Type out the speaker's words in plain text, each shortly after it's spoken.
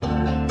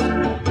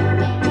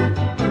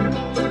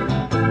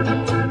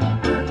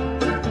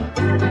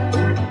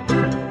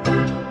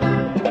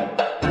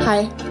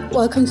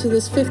welcome to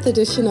this 5th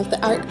edition of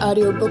the ARC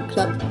Audio Book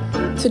Club.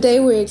 Today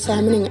we're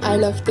examining I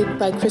Love Dick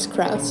by Chris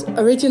Kraus,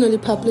 originally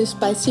published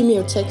by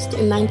Semiotext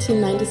in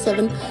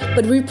 1997,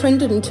 but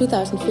reprinted in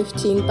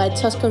 2015 by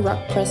Tusker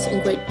Rock Press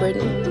in Great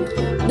Britain.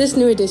 This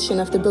new edition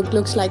of the book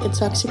looks like a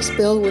toxic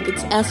spill with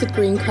its acid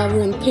green cover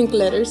and pink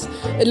letters.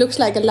 It looks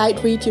like a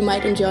light read you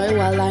might enjoy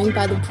while lying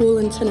by the pool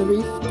in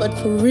Tenerife, but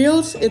for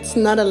reals, it's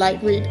not a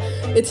light read.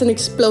 It's an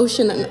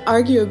explosion and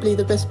arguably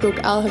the best book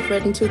I'll have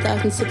read in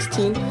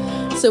 2016.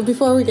 So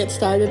before we get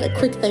started, a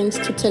quick thanks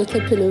to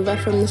Telka Pelova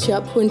from the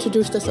shop who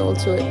introduced us all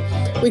to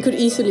it. We could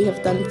easily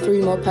have done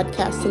 3 more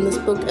podcasts on this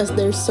book as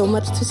there's so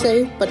much to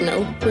say, but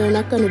no, we're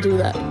not going to do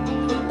that.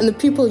 And the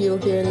people you'll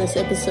hear in this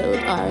episode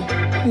are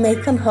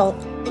Nathan Holt.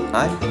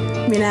 Hi.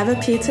 Minerva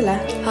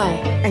Pietila. Hi.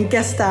 And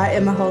guest star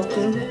Emma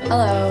Holton.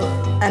 Hello.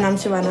 And I'm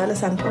Giovanna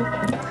Alessandro.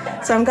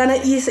 So I'm going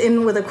to ease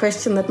in with a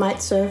question that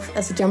might serve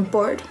as a jump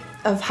board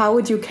of how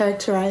would you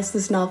characterize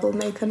this novel,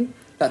 Macon?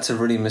 That's a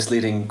really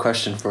misleading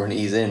question for an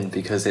ease in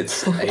because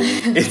it's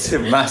a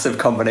massive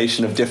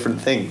combination of different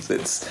things.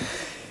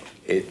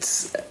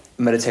 It's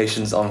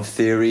meditations on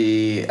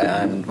theory,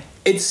 and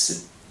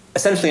it's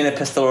essentially an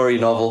epistolary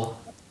novel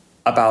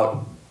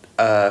about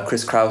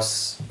Chris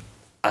Kraus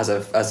as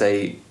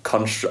a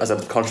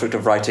construct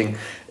of writing,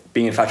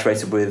 being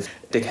infatuated with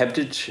Dick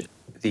Hebdige,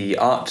 the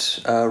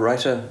art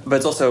writer. But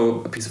it's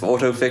also a piece of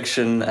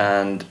autofiction,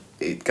 and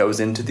it goes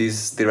into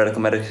these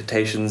theoretical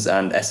meditations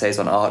and essays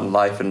on art and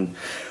life and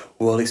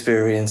world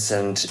experience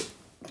and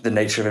the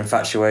nature of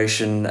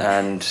infatuation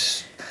and,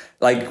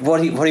 like,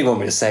 what do you want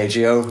me to say,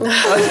 Gio?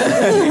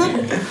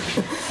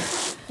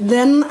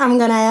 Then I'm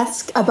going to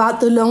ask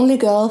about the lonely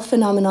girl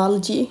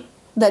phenomenology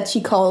that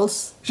she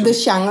calls the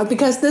genre,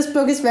 because this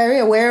book is very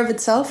aware of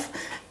itself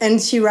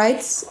and she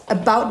writes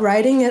about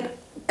writing it,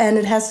 and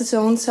it has its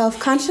own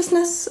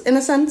self-consciousness in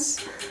a sense.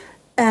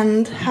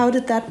 And how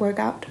did that work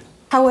out?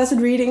 How was it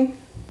reading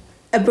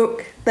a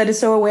book that is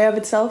so aware of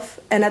itself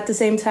and at the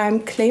same time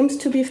claims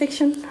to be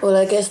fiction? Well,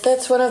 I guess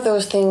that's one of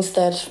those things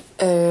that...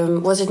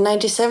 was it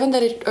 97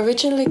 that it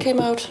originally came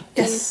out?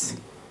 Yes.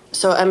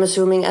 So I'm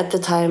assuming at the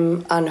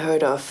time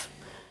unheard of.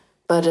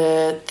 But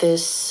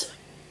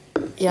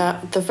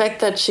the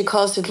fact that she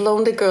calls it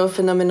Lonely Girl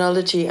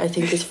Phenomenology, I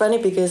think is funny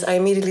because I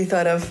immediately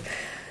thought of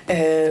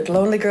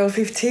Lonely Girl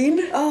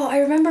 15. Oh, I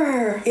remember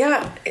her.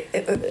 Yeah.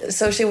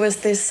 So she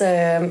was this...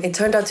 it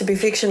turned out to be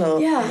fictional,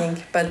 Yeah. I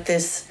think. But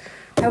this...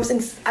 I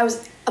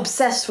was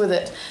obsessed with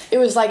it. It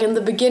was like in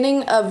the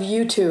beginning of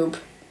YouTube,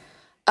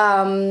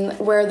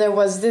 where there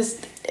was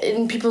this,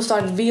 and people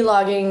started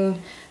vlogging,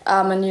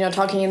 and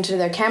talking into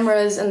their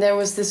cameras, and there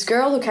was this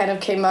girl who kind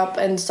of came up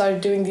and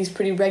started doing these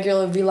pretty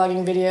regular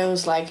vlogging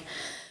videos, like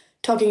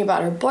talking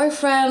about her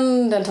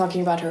boyfriend and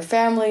talking about her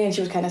family, and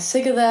she was kind of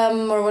sick of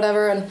them or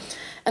whatever,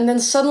 and then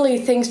suddenly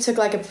things took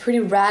like a pretty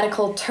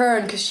radical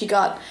turn because she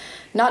got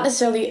not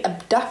necessarily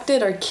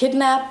abducted or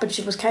kidnapped, but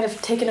she was kind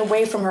of taken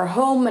away from her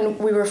home, and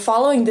we were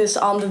following this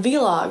on the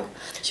vlog.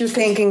 She was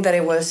thinking that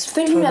it was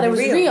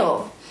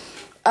real.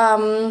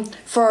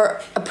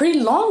 For a pretty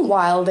long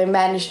while, they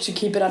managed to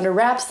keep it under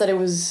wraps that it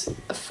was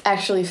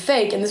actually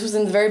fake, and this was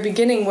in the very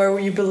beginning where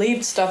you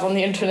believed stuff on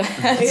the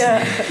internet.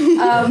 Yeah.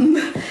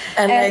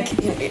 and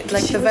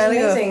the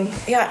value amazing.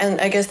 And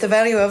I guess the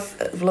value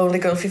of Lonely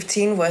Girl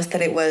 15 was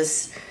that it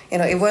was...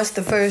 it was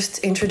the first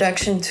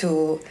introduction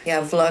to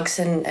vlogs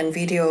and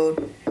video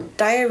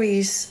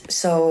diaries.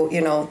 So,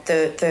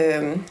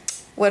 the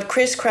what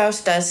Chris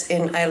Kraus does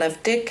in I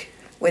Love Dick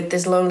with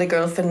this Lonely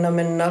Girl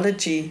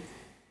phenomenology,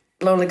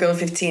 Lonely Girl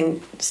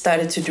 15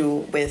 started to do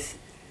with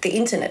the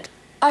internet.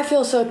 I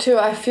feel so too.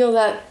 I feel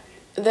that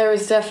there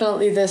is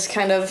definitely this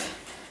kind of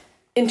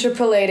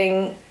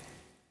interpolating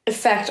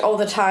effect all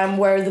the time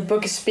where the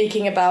book is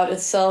speaking about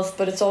itself,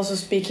 but it's also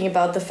speaking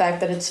about the fact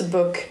that it's a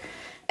book.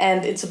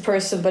 And it's a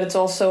person, but it's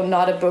also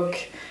not a book,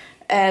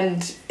 and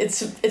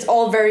it's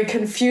all very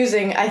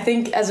confusing. I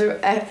think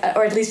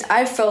or at least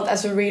I felt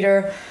as a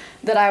reader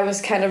that I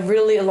was kind of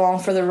really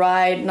along for the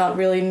ride, not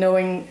really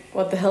knowing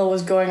what the hell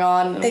was going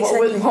on,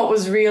 and what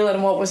was real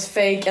and what was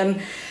fake, and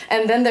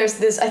then there's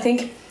this. I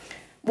think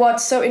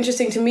what's so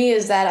interesting to me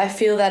is that I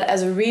feel that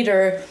as a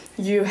reader,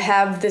 you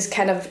have this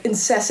kind of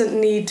incessant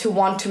need to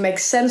want to make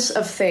sense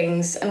of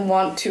things and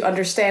want to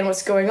understand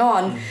what's going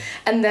on.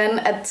 And then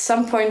at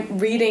some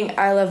point reading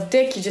I Love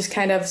Dick, you just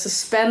kind of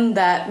suspend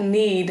that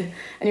need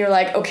and you're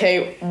like,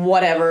 okay,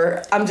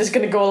 whatever. I'm just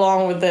going to go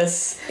along with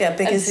this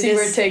and see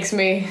where it takes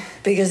me.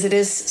 Because it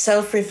is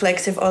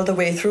self-reflexive all the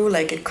way through,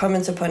 like it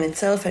comments upon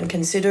itself and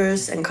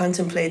considers and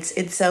contemplates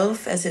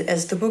itself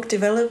as the book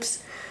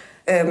develops,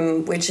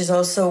 which is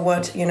also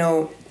what,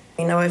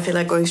 I feel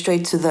like going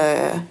straight to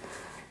the...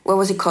 What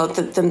was it called?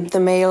 The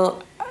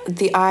male,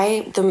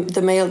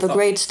 the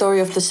great story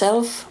of the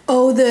self.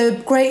 Oh,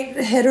 the great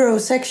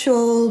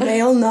heterosexual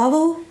male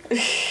novel?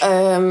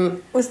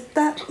 Was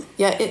that?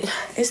 Yeah,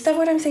 is that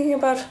what I'm thinking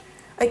about?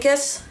 I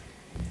guess.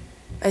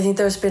 I think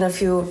there's been a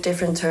few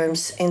different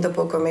terms in the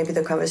book, or maybe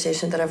the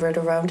conversation that I've read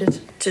around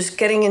it. Just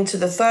getting into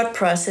the thought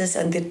process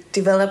and the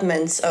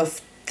developments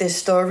of this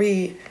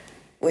story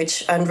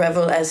which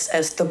unravel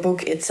as the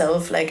book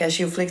itself, like as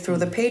you flick through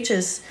the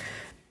pages,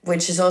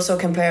 which is also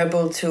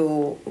comparable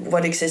to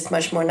what exists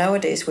much more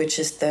nowadays, which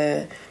is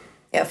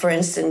for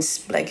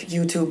instance, like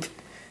YouTube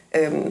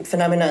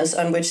phenomena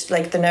on which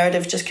like the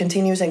narrative just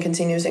continues and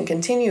continues and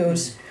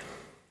continues.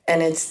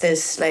 And it's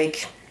this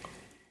like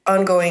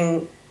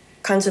ongoing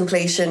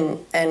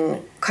contemplation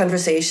and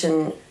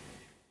conversation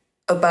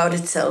about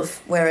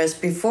itself. Whereas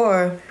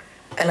before,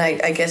 and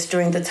I guess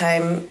during the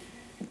time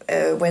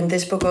when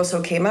this book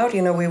also came out,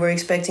 we were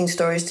expecting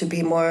stories to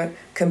be more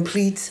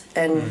complete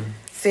and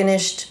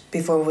finished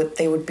before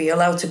they would be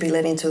allowed to be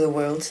let into the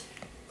world.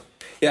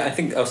 Yeah, I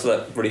think also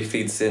that really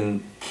feeds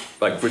in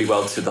like really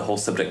well to the whole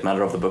subject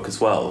matter of the book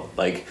as well.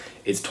 Like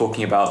it's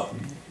talking about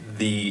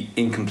the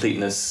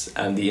incompleteness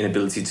and the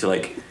inability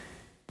to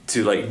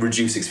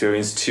reduce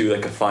experience to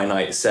like a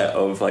finite set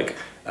of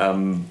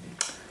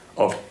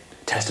of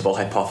testable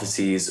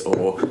hypotheses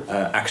or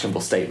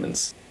actionable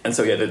statements. And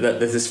so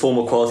there's this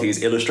formal quality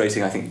is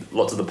illustrating, I think,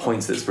 lots of the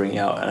points that it's bringing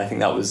out, and I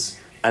think that was,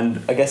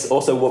 and I guess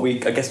also what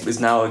is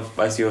now,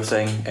 as you're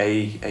saying,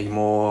 a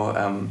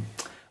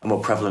more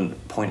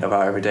prevalent point of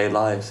our everyday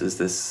lives is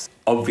this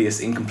obvious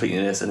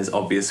incompleteness and this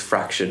obvious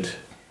fractured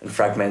and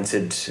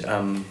fragmented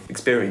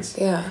experience.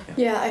 Yeah,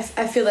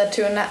 I feel that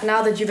too. And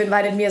now that you've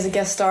invited me as a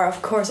guest star,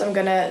 of course I'm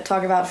gonna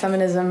talk about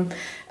feminism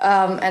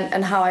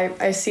and how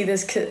I see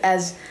this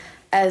as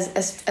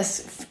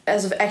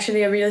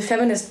actually a really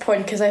feminist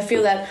point, because I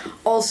feel that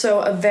also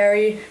a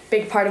very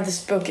big part of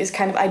this book is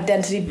kind of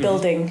identity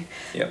building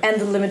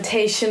and the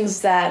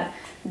limitations that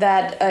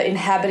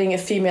inhabiting a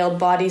female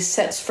body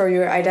sets for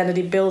your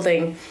identity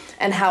building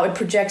and how it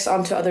projects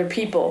onto other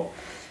people.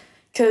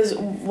 Because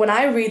when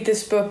I read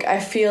this book, I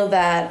feel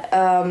that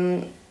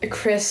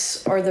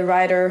Chris, or the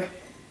writer,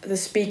 the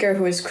speaker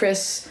who is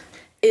Chris,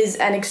 is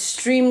an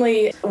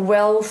extremely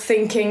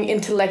well-thinking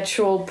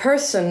intellectual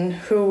person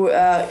who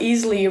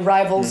easily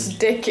rivals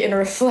Dick in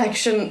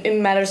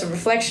matters of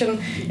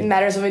reflection, in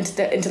matters of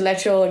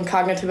intellectual and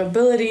cognitive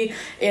ability,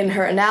 in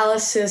her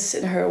analysis,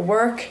 in her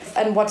work.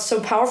 And what's so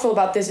powerful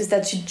about this is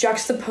that she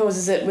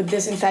juxtaposes it with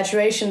this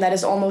infatuation that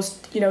is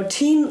almost,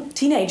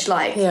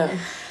 teenage-like. Yeah.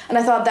 And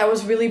I thought that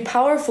was really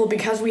powerful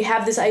because we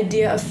have this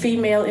idea of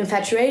female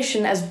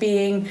infatuation as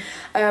being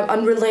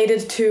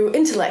unrelated to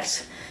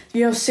intellect.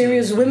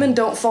 Serious women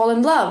don't fall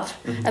in love.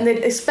 And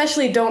they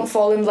especially don't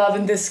fall in love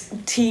in this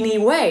teeny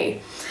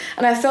way.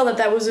 And I felt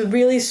that was a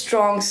really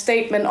strong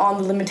statement on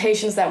the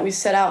limitations that we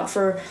set out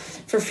for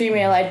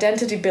female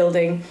identity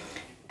building.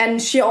 And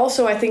she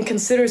also, I think,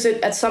 considers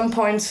it at some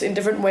points in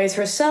different ways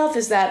herself,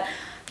 is that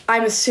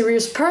I'm a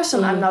serious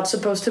person, I'm not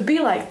supposed to be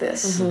like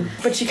this.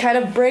 But she kind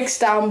of breaks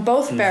down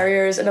both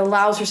barriers and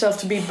allows herself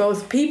to be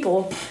both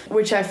people,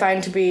 which I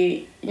find to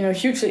be,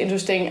 hugely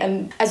interesting.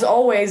 And as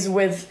always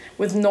with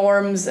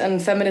norms and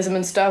feminism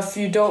and stuff,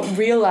 you don't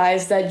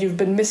realize that you've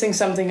been missing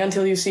something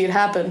until you see it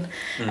happen.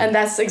 And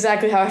that's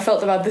exactly how I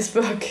felt about this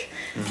book.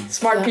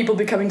 Smart people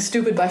becoming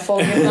stupid by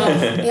falling in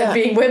love and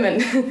being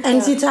women.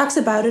 And she talks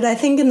about it, I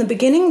think, in the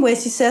beginning, where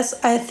she says,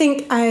 I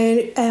think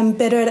I am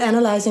better at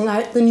analyzing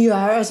art than you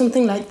are, or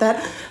something like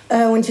that,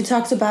 when she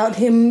talks about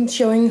him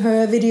showing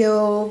her a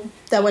video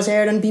that was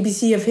aired on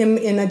BBC of him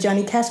in a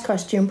Johnny Cash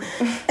costume.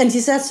 And she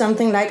says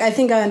something like, I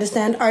think I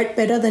understand art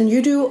better than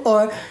you do,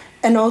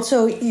 and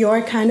also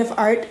your kind of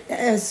art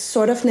as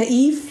sort of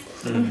naive,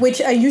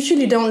 which I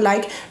usually don't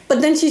like.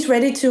 But then she's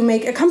ready to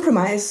make a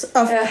compromise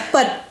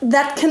but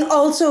that can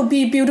also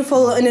be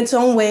beautiful in its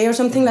own way, or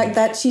something like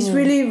that. She's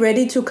really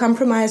ready to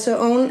compromise her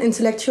own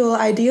intellectual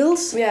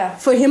ideals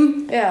for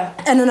him.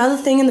 And another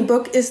thing in the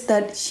book is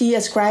that she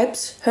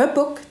ascribes her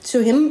book to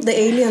him, The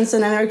Aliens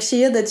and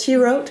Anorexia that she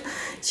wrote.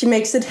 She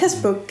makes it his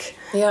book.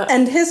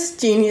 And his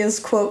genius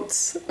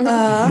quotes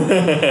on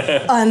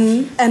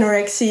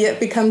anorexia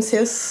becomes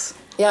his.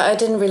 Yeah, I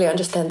didn't really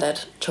understand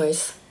that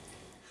choice.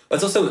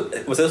 What's also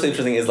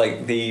interesting is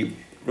like the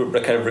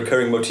kind of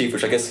recurring motif,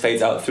 which I guess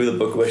fades out through the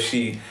book, where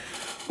she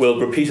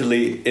will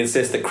repeatedly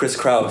insist that Chris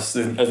Kraus,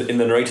 in the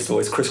narrator's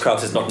voice, Chris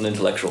Kraus is not an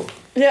intellectual.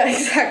 Yeah,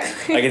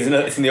 exactly. Like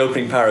it's in the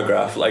opening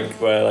paragraph, like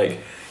where like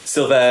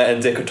Sylvain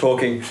and Dick are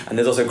talking, and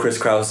there's also Chris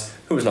Kraus,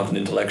 who is not an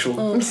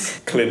intellectual,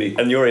 clearly.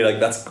 And you're like,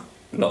 that's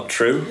not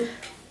true.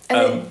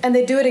 And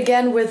they do it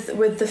again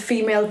with the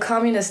female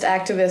communist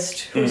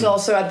activist who's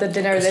also at the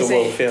dinner. They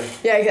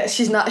say,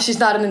 she's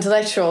not an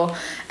intellectual,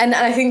 and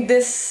I think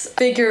this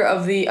figure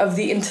of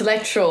the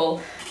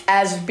intellectual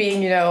as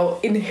being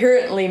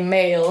inherently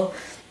male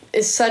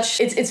is such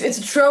it's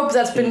a trope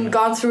that's been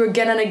gone through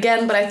again and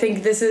again. But I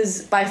think this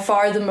is by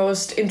far the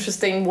most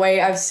interesting way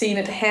I've seen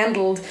it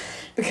handled.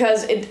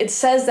 Because it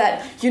says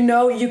that,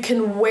 you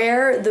can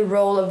wear the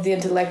role of the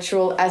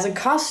intellectual as a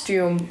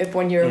costume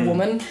when you're a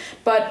woman,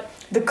 but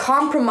the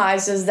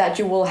compromises that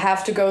you will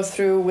have to go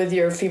through with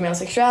your female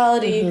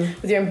sexuality,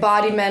 with your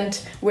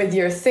embodiment, with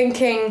your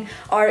thinking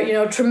are,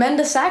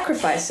 tremendous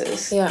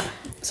sacrifices. Yeah.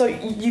 So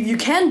you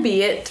can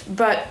be it,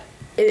 but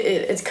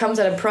it comes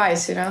at a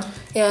price, Yeah,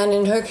 and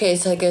in her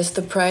case, I guess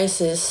the price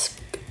is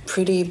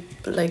pretty,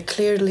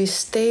 clearly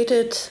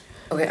stated,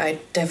 Okay, I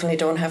definitely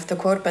don't have the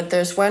quote, but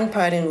there's one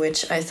part in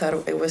which I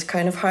thought it was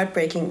kind of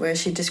heartbreaking, where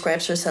she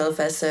describes herself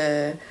as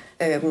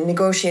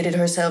negotiated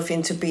herself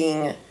into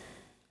being,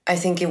 I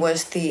think it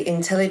was the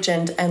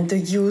intelligent and the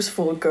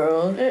useful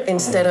girl,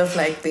 instead of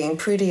like being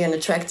pretty and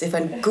attractive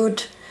and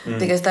good.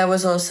 Because that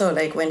was also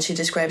like when she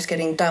describes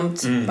getting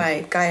dumped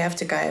by guy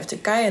after guy after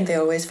guy, and they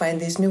always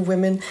find these new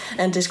women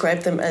and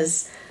describe them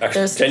as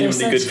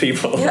genuinely good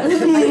people. Yeah.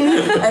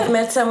 I've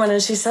met someone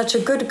and she's such a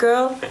good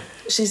girl.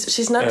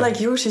 She's not like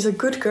you. She's a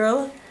good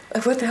girl.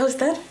 What the hell is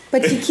that?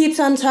 But she keeps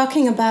on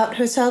talking about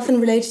herself in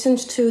relation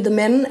to the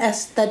men,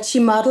 as that she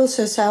models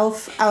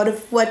herself out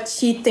of what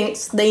she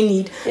thinks they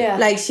need. Yeah.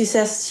 Like she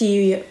says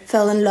she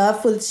fell in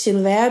love with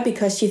Silver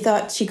because she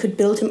thought she could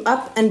build him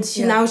up, and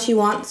now she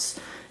wants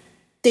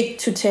Dick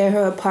to tear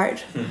her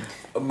apart.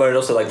 But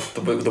also, like,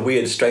 the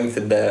weird strength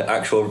in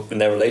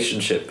their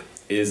relationship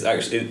is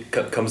actually, it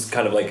comes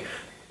kind of like,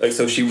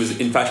 so she was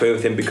infatuated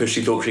with him because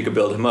she thought she could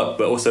build him up,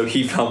 but also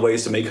he found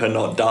ways to make her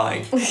not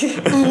die.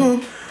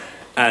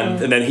 And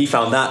then he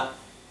found that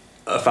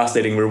a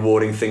fascinating,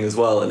 rewarding thing as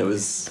well, and it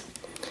was...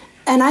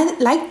 And I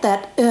liked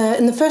that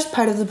in the first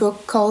part of the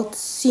book called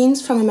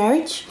Scenes from a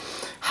Marriage,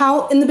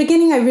 how in the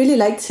beginning I really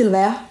liked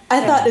Silver.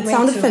 I thought it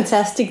sounded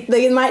fantastic.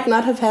 They might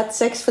not have had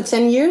sex for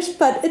 10 years,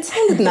 but it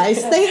sounded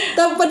nice. But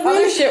really,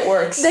 other shit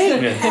works.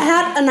 They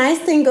had a nice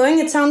thing going.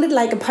 It sounded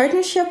like a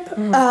partnership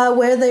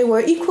where they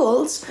were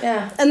equals.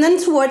 Yeah. And then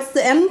towards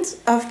the end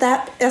of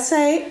that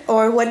essay,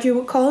 or what you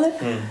would call it,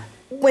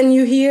 when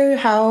you hear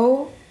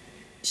how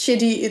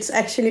shitty it's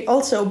actually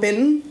also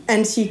been,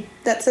 and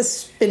that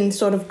has been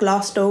sort of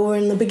glossed over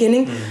in the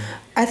beginning,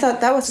 I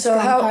thought that was so.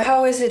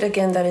 How is it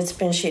again that it's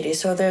been shitty?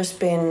 So there's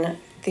been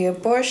the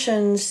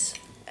abortions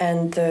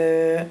and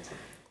the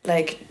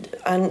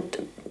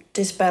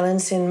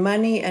disbalance in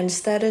money and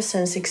status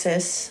and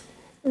success.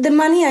 The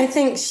money, I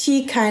think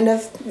she kind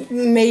of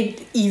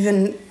made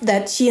even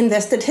that she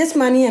invested his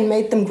money and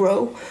made them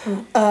grow.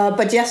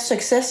 But yes,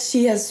 success,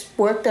 she has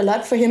worked a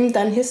lot for him,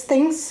 done his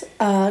things,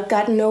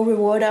 gotten no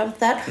reward out of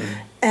that.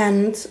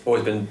 And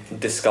always been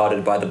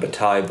discarded by the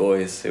Bataille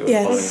boys who were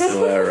following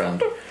Silver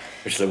around,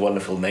 which is a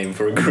wonderful name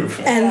for a group.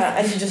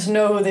 And you just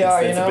know who they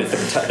are, you know?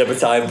 The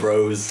Bataille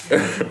bros.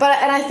 And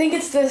I think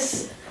it's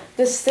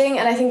this thing,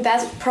 and I think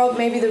that's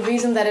maybe the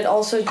reason that it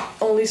also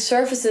only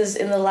surfaces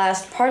in the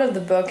last part of the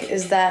book,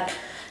 is that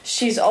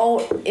she's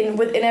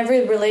in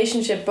every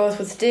relationship, both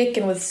with Dick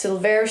and with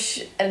Silver,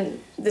 and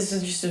this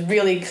is just a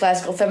really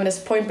classical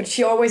feminist point, but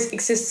she always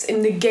exists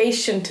in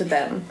negation to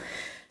them.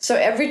 So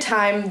every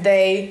time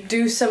they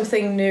do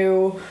something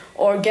new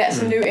or get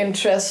some new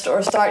interest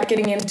or start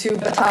getting into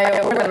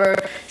Bataille or whatever,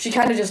 she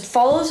kind of just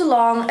follows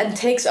along and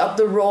takes up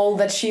the role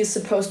that she is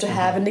supposed to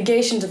have in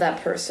negation to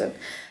that person.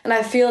 And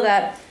I feel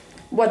that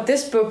what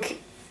this book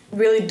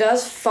really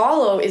does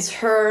follow is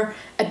her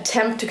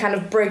attempt to kind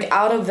of break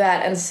out of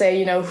that and say,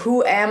 you know,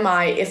 who am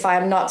I if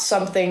I'm not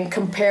something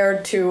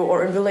compared to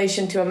or in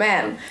relation to a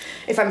man?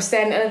 If I'm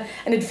standing,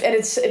 and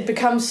it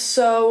becomes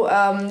so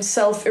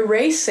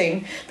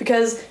self-erasing,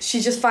 because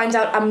she just finds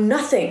out I'm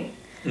nothing.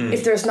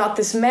 If there's not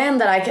this man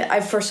that I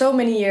for so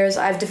many years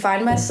I've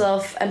defined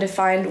myself and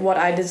defined what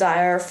I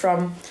desire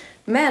from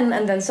men,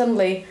 and then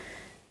suddenly,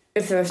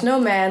 if there's no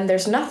man,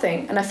 there's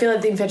nothing. And I feel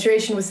like the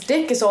infatuation with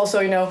Dick is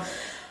also, you know,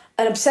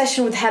 an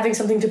obsession with having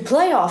something to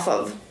play off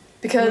of,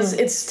 because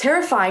it's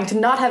terrifying to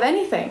not have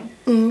anything.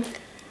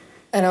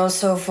 And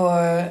also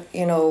for,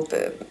 you know,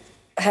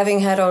 having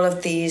had all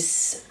of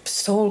these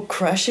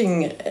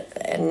soul-crushing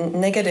and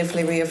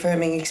negatively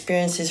reaffirming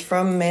experiences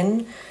from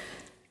men,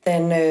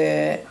 then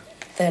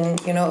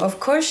you know, of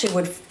course she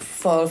would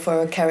fall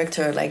for a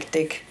character like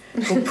Dick,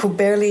 who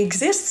barely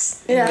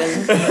exists. Yeah.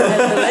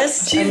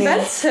 Nevertheless, she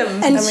invents him.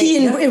 And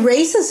she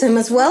erases him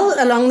as well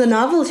along the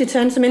novel. She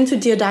turns him into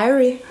Dear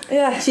Diary.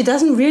 Yeah. She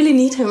doesn't really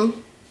need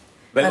him.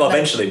 Well,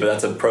 eventually, but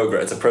that's a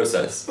progress. It's a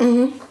process.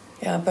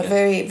 Yeah, but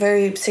very,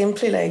 very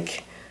simply,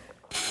 like,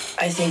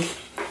 I think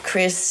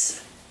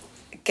Chris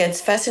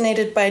gets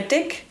fascinated by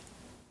Dick.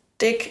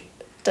 Dick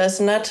does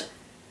not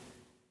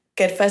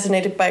get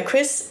fascinated by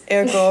Chris.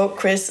 Ergo,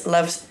 Chris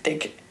loves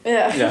Dick.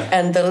 Yeah.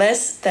 And the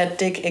less that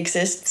Dick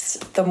exists,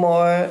 the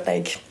more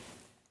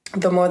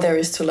there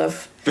is to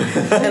love.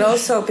 And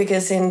also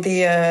because in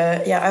the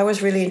I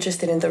was really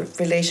interested in the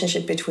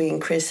relationship between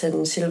Chris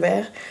and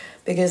Silver,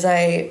 because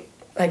I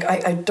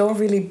don't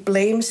really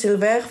blame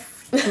Silver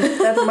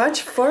that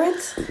much for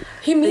it.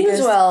 He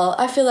means well.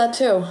 I feel that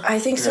too. I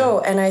think so,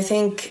 and I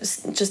think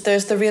just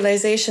there's the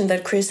realization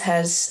that Chris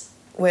has,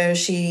 where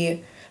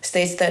she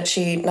states that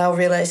she now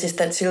realizes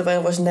that Silver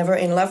was never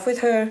in love with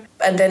her.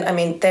 And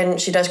then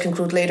she does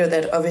conclude later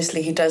that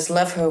obviously he does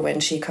love her when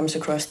she comes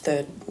across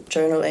the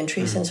journal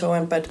entries and so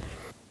on. But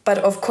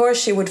of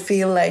course she would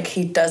feel like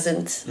he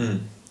doesn't,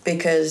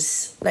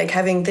 because like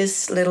having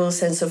this little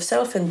sense of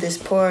self and this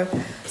poor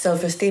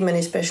self-esteem, and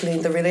especially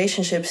in the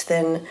relationships,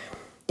 then,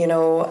 you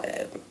know,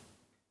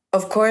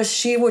 of course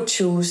she would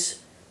choose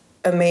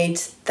a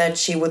mate that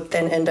she would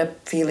then end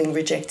up feeling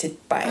rejected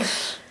by.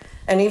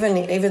 And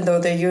even though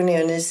the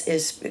union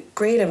is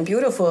great and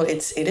beautiful,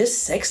 it is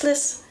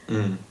sexless.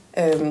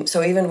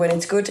 So even when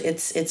it's good,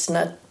 it's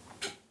not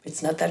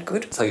that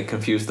good. It's like it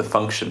confused the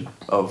function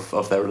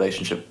of their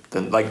relationship.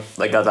 Then like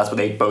that's what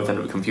they both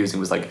ended up confusing,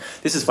 was like,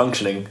 this is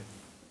functioning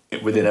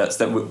within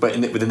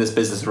within this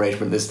business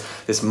arrangement,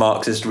 this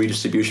Marxist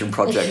redistribution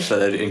project that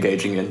they're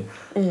engaging in.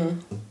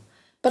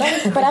 But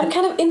I'm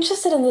kind of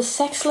interested in the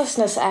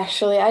sexlessness,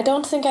 actually. I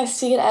don't think I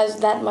see it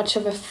as that much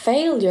of a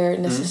failure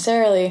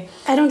necessarily.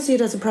 I don't see it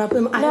as a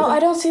problem either. No,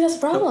 I don't see it as a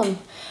problem.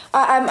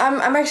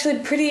 I'm actually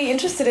pretty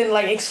interested in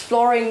like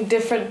exploring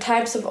different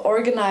types of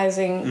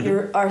organizing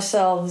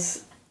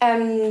ourselves,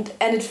 and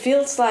it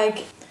feels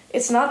like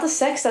it's not the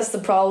sex that's the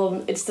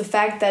problem. It's the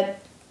fact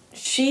that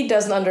she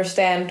doesn't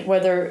understand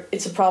whether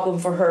it's a problem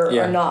for her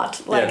or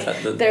not. Like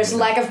there's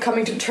lack of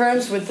coming to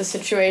terms with the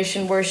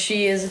situation where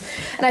she is,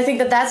 and I think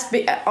that's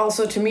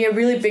also to me a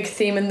really big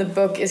theme in the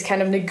book, is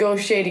kind of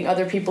negotiating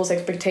other people's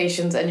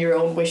expectations and your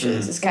own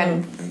wishes. It's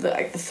kind of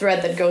the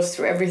thread that goes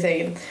through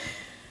everything.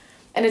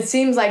 And it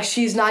seems like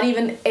she's not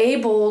even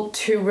able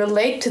to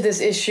relate to this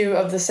issue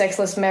of the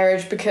sexless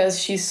marriage because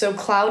she's so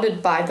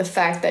clouded by the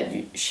fact that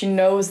she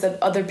knows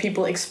that other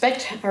people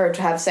expect her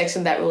to have sex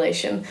in that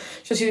relation.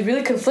 So she's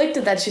really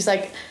conflicted that she's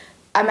like,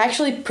 I'm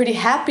actually pretty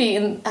happy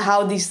in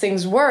how these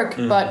things work,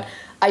 but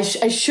I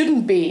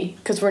shouldn't be,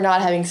 because we're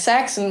not having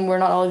sex and we're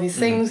not all of these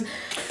things.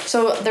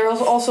 So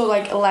there's also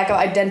like a lack of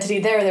identity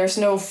there. There's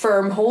no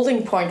firm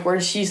holding point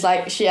where she's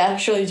like, she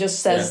actually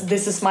just says,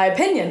 this is my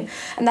opinion.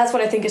 And that's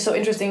what I think is so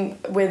interesting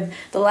with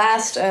the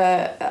last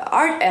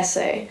art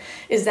essay,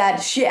 is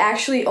that she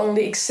actually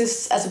only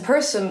exists as a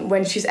person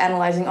when she's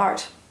analyzing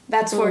art.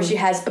 That's where she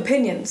has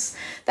opinions.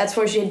 That's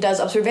where she does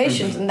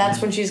observations. And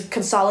that's when she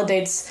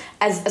consolidates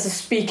as a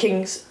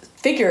speaking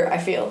figure, I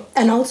feel.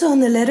 And also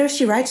in the letter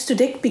she writes to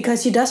Dick,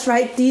 because she does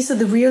write, these are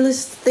the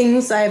realest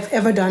things I've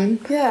ever done.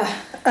 Yeah.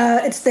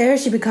 It's there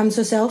she becomes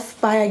herself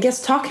by, I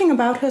guess, talking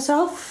about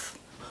herself.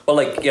 Well,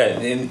 like,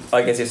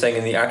 I guess you're saying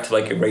in the act of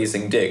like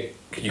erasing Dick,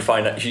 you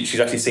find that she's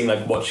actually seeing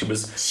like what she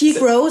was. She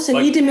grows and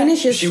he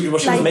diminishes. She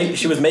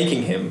was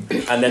making him,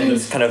 and then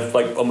there's kind of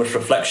like almost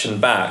reflection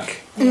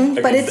back.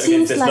 But it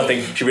seems there's like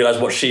nothing. She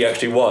realized what she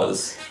actually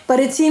was. But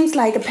it seems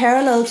like a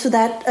parallel to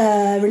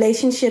that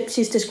relationship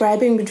she's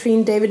describing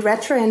between David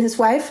Rattray and his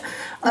wife,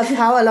 of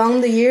how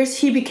along the years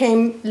he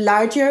became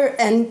larger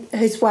and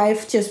his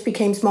wife just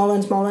became smaller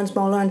and smaller and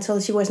smaller until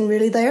she wasn't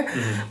really there.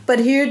 But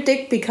here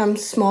Dick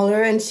becomes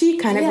smaller and she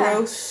kind of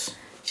grows.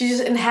 She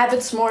just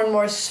inhabits more and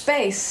more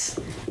space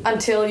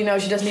until,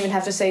 she doesn't even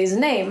have to say his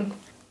name,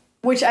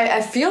 which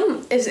I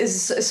feel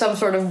is some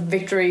sort of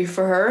victory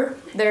for her.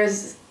 There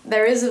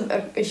is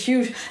a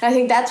huge, and I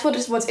think that's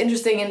what's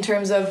interesting in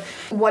terms of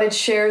what it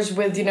shares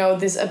with,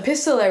 this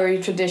epistolary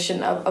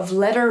tradition of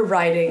letter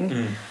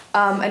writing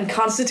and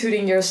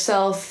constituting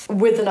yourself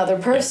with another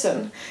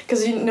person.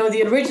 Because,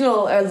 the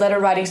original letter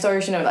writing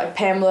stories, like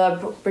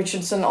Pamela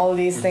Richardson, all of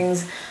these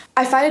things,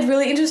 I find it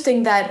really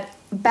interesting that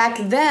back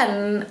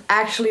then,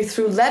 actually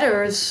through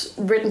letters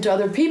written to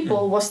other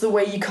people was the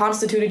way you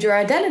constituted your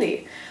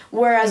identity.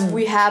 Whereas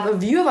we have a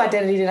view of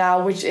identity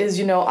now, which is,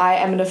 I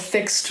am a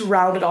fixed,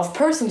 rounded off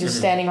person just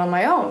standing on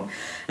my own.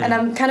 And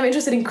I'm kind of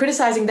interested in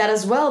criticizing that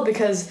as well,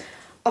 because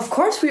of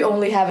course we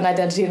only have an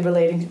identity in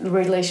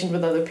relation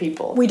with other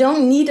people. We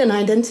don't need an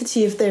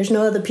identity if there's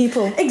no other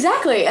people.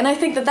 Exactly. And I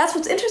think that's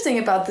what's interesting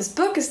about this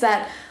book, is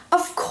that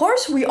of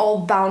course we all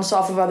bounce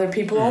off of other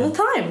people all the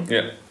time.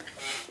 Yeah.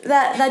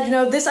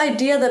 That this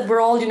idea that we're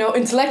all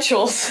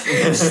intellectuals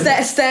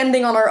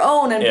standing on our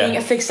own and being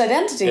a fixed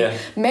identity,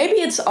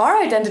 maybe it's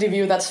our identity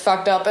view that's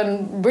fucked up,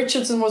 and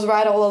Richardson was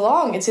right all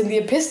along. It's in the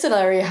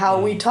epistolary, how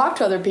we talk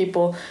to other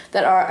people,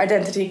 that our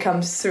identity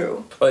comes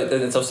through. Well,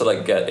 it's also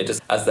like it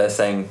just, as they're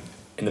saying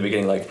in the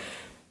beginning, like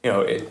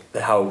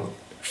how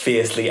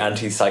fiercely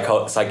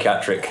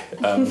anti-psychiatric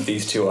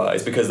these two are,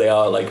 is because they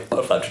are like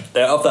of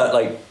that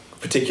like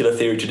particular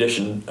theory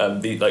tradition,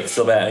 like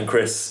Sylvain and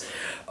Chris,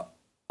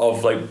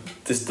 of like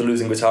the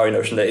losing Guattari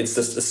notion that it's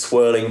just a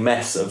swirling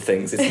mess of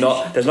things. It's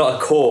not, there's not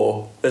a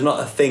core, there's not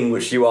a thing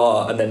which you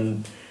are, and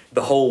then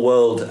the whole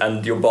world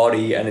and your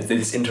body, and it's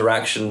this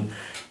interaction.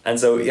 And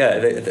so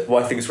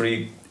what I think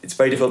it's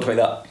very difficult to make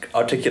that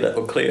articulate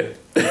or clear.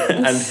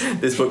 And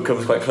this book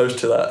comes quite close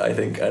to that, I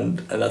think, and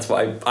that's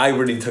why I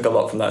really took a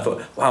lot from that. I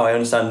thought, wow, I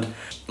understand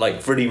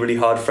like really, really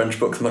hard French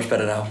books much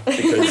better now,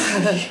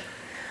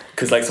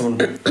 because like someone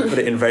put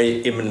it in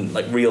very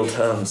like real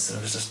terms, and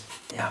it was just.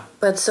 Yeah.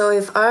 But so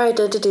if our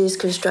identity is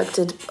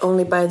constructed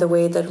only by the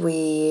way that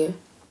we,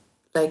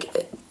 like,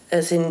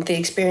 as in the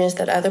experience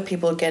that other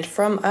people get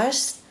from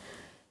us,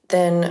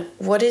 then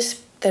what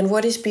is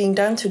being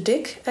done to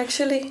Dick,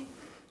 actually?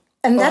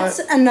 And that's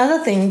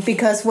another thing,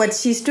 because what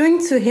she's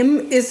doing to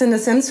him is in a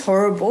sense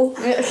horrible.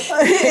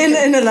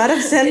 in a lot of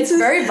senses. It's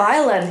very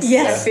violent,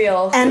 yes. I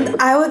feel.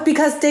 And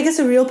because Dick is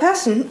a real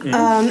person.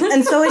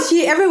 And so is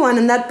she. Everyone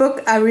in that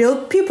book are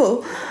real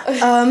people.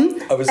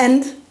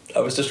 I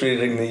was just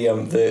reading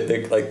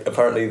the like,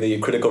 apparently the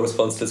critical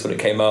response to this when it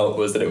came out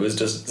was that it was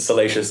just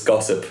salacious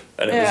gossip,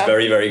 and it was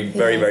very, very,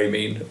 very, very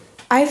mean.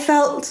 I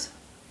felt,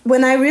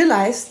 when I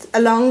realized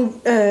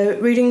along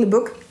reading the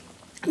book,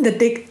 that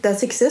Dick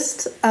does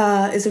exist,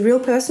 is a real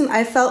person,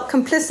 I felt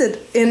complicit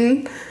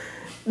in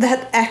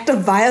that act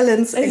of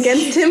violence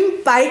against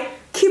him by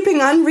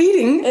keeping on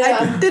reading. Yeah.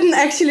 I didn't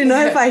actually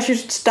know if I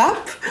should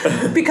stop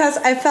because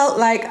I felt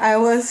like I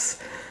was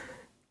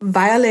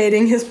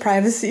violating his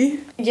privacy.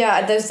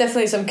 Yeah, there's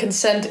definitely some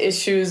consent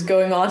issues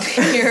going on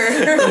here.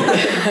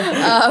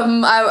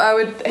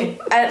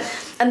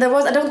 And there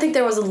was, I don't think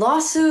there was a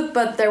lawsuit,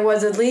 but there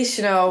was at least,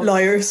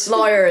 Lawyers.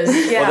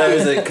 Yeah. Well, there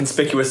is a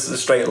conspicuous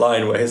straight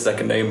line where his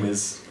second name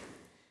is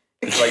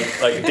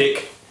like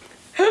Dick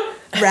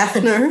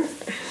Rathner.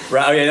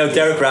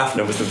 Derek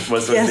Raffner was the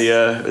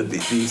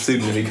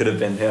pseudonym he could have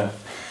been. Yeah.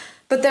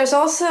 But there's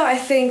also, I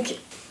think,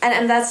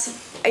 and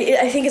that's,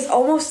 I think it's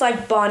almost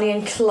like Bonnie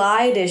and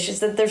Clyde-ish, is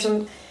that there's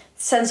some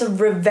sense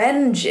of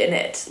revenge in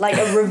it, like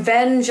a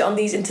revenge on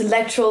these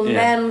intellectual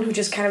men who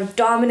just kind of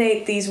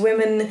dominate these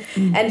women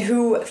and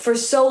who for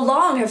so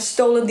long have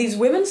stolen these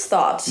women's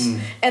thoughts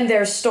and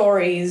their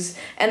stories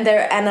and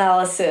their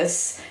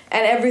analysis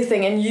and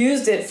everything and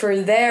used it for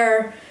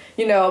their,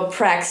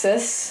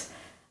 praxis.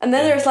 And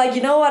then there's like,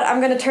 you know what,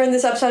 I'm going to turn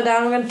this upside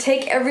down, I'm going to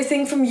take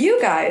everything from you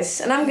guys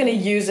and I'm going to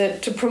use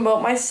it to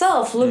promote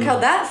myself. Look how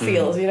that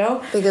feels,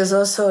 Because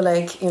also,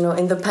 like,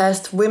 in the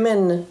past,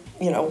 women,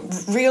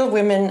 real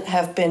women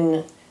have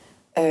been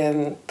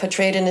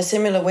portrayed in a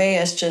similar way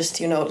as just,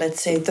 let's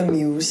say the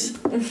muse.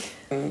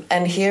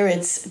 And here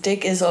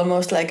Dick is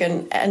almost like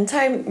an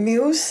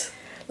anti-muse,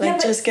 like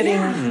just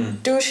getting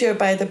douchier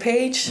by the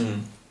page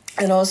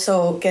and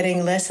also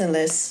getting less and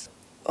less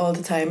all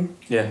the time.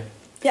 Yeah.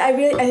 Yeah,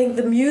 I think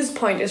the muse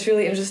point is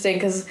really interesting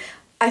because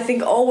I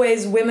think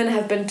always women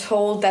have been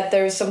told that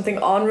there is something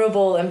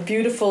honorable and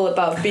beautiful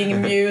about being a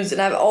muse,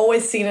 and I've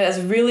always seen it as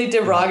really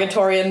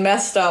derogatory and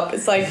messed up.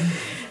 It's like,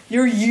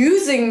 you're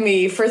using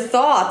me for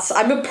thoughts.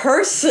 I'm a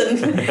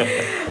person.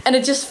 And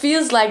it just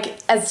feels like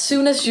as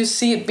soon as you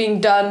see it being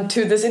done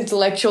to this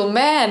intellectual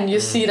man, you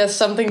see it as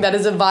something that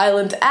is a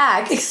violent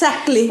act.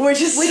 Exactly.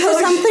 Which is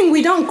something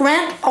we don't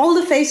grant all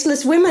the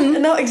faceless women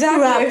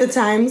throughout the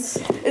times.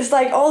 It's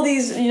like all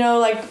these,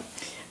 like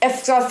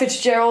F. Scott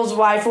Fitzgerald's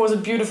wife was a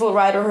beautiful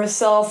writer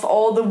herself.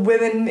 All the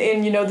women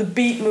in, the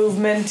Beat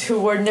movement who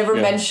were never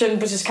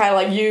mentioned but just kind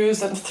of like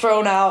used and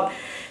thrown out.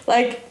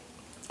 Like,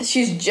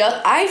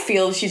 I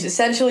feel she's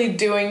essentially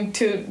doing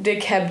to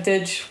Dick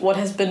Hebdige what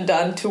has been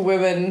done to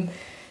women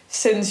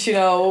since,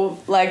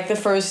 like the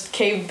first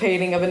cave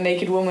painting of a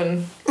naked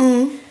woman.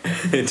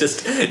 It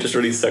just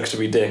really sucks to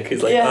be Dick.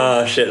 He's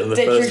like, shit, on the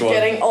Dick, first you're one.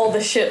 getting all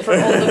the shit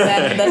from all the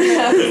men that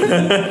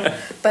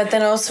have. But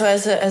then also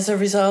as a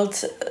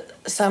result,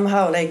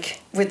 somehow,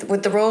 like,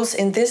 with the roles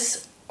in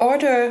this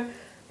order,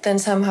 then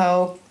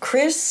somehow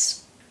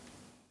Chris,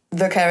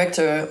 the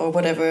character or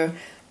whatever,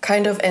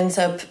 kind of ends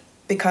up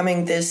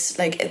becoming this,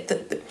 like,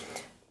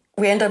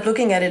 we end up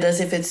looking at it as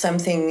if it's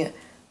something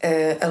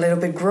a little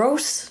bit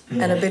gross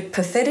and a bit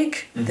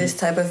pathetic, this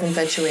type of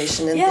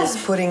infatuation and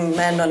this putting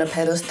men on a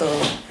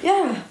pedestal.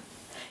 Yeah.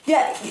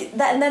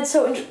 That's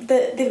so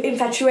the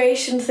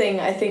infatuation thing,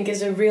 I think,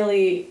 is a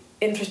really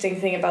interesting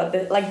thing about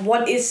this. Like,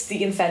 what is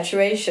the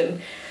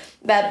infatuation?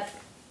 That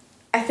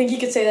I think you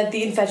could say that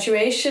the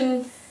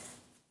infatuation,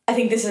 I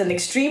think this is an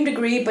extreme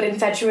degree, but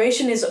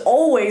infatuation is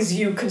always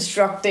you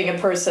constructing a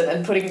person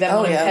and putting them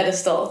on a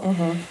pedestal.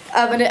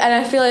 And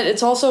I feel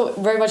it's also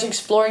very much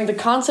exploring the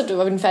concept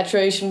of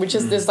infatuation, which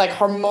is this like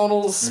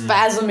hormonal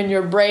spasm in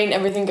your brain.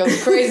 Everything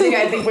goes crazy.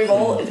 I think we've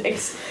all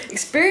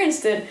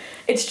experienced it.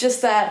 It's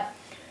just that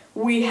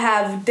we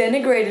have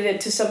denigrated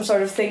it to some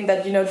sort of thing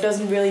that,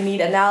 doesn't really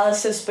need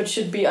analysis but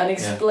should be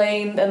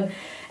unexplained.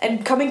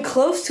 And coming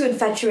close to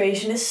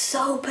infatuation is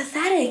so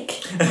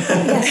pathetic.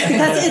 Yes,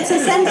 because it's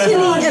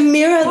essentially a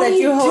mirror that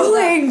you hold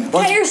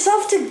up. Get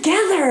yourself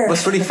together.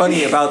 What's really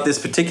funny about this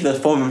particular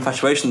form of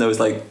infatuation, though, is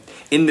like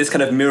in this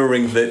kind of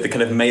mirroring the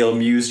kind of male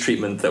muse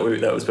treatment that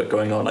was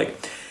going on, like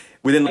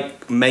within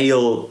like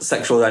male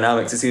sexual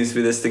dynamics, it seems to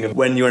be this thing of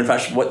when you're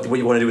infatuated, what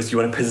you want to do is you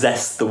want to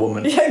possess the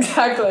woman. Yeah,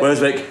 exactly.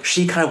 Whereas like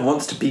she kind of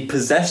wants to be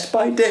possessed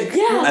by Dick.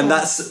 Yeah. And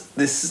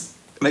this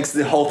makes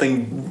the whole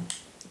thing.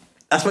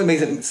 That's what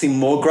makes it seem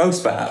more gross,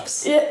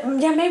 perhaps. Yeah,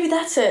 maybe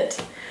that's it.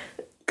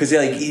 Because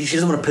she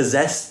doesn't want to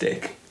possess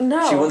Dick.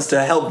 No. She wants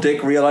to help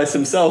Dick realize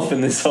himself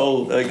in this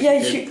whole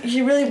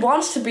she really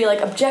wants to be like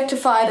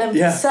objectified and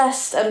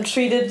possessed and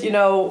treated,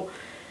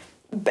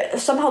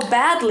 somehow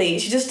badly.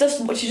 She just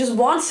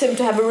wants him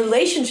to have a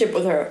relationship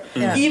with her,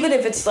 even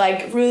if it's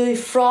like really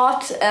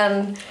fraught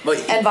and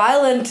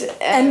violent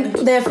and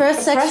their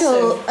first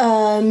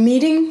sexual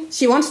meeting,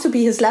 she wants to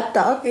be his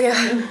lapdog.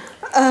 Yeah.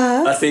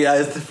 That's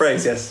the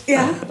phrase, yes.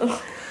 Yeah.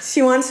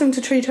 She wants him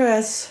to treat her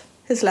as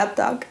his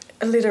lapdog.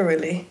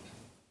 Literally.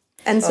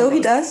 And so he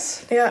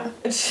does. Yeah.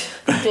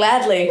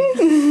 Gladly.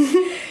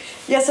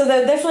 Yeah, so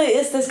there definitely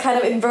is this kind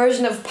of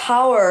inversion of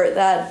power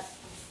that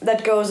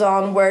goes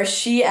on where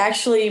she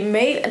actually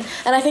made...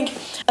 And I think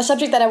a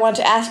subject that I want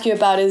to ask you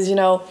about is,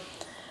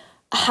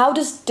 how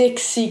does Dick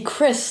see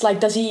Chris? Like,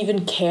 does he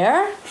even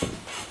care?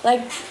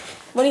 Like,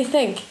 what do you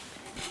think?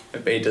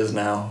 Maybe he does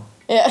now.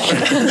 Yeah.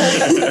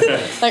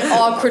 Like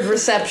awkward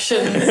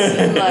receptions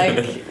in like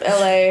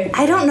LA.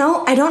 I don't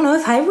know. I don't know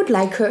if I would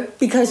like her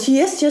because she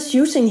is just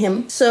using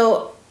him.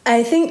 So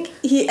I think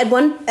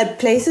at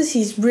places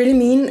he's really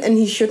mean and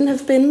he shouldn't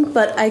have been,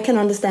 but I can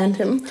understand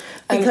him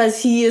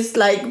because he is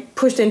like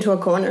pushed into a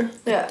corner.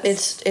 Yeah.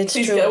 It's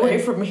Please true. get away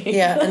from me.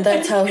 Yeah, and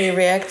that's how he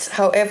reacts.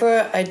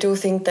 However, I do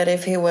think that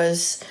if he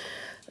was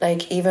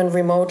like even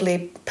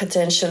remotely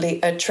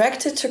potentially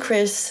attracted to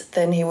Chris,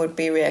 then he would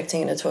be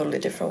reacting in a totally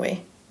different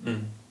way.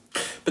 Mm.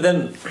 But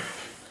then,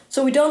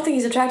 So we don't think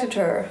he's attracted to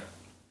her.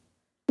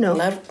 No.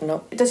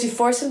 No. Does he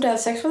force him to have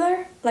sex with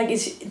her? Like,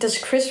 does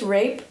Chris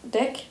rape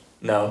Dick?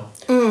 no.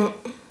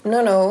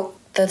 No,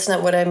 that's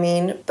not what I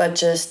mean, but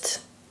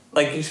just...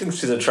 Like, he thinks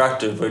she's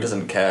attractive, but he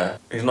doesn't care.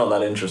 He's not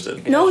that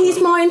interested. No,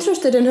 he's more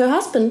interested in her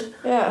husband.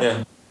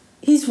 Yeah.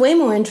 He's way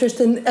more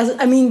interested.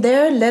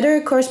 Their letter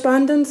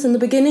correspondence in the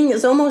beginning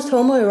is almost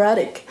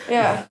homoerotic.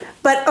 Yeah.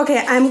 But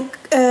okay, I'm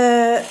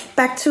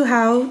back to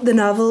how the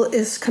novel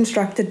is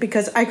constructed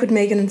because I could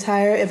make an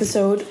entire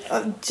episode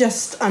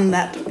just on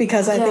that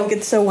because I think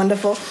it's so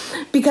wonderful.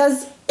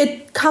 Because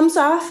it comes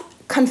off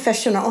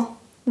confessional.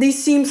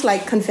 These seems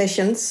like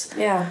confessions.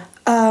 Yeah.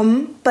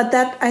 But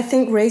that, I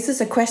think,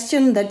 raises a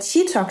question that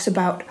she talks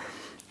about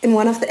in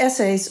one of the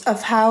essays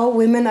of how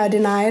women are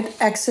denied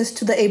access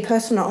to the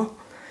apersonal.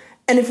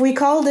 And if we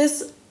call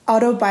this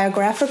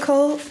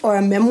autobiographical or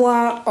a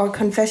memoir or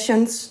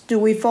confessions, do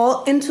we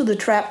fall into the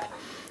trap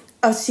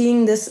of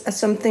seeing this as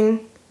something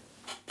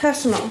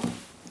personal?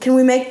 Can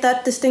we make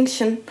that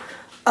distinction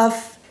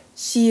of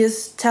she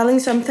is telling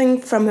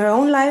something from her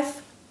own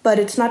life, but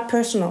it's not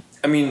personal?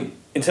 I mean,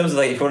 in terms of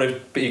like, if you want to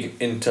be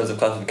in terms of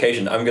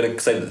classification, I'm going to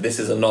say that this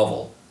is a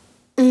novel.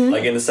 Mm-hmm.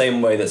 Like in the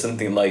same way that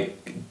something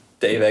like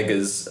Dave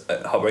Eggers'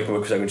 Heartbreaking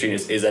Work of Second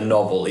Genius is a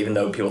novel, even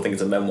though people think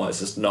it's a memoir, it's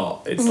just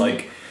not. It's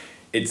like,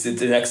 it's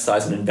an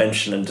exercise in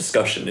invention and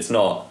discussion. It's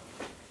not.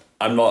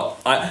 And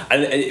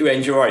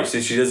you're right. So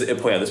she does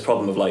point out this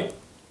problem of like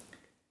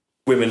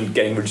women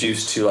getting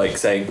reduced to like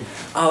saying,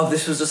 "Oh,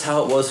 this was just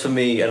how it was for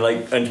me,"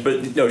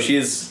 but no, she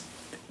is.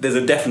 There's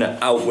a definite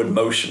outward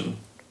motion.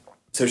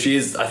 So she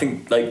is. I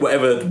think like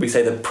whatever we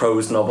say the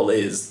prose novel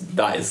is,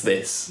 that is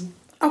this.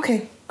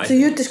 Okay, so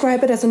you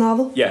describe it as a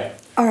novel? Yeah.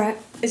 All right.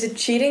 Is it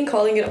cheating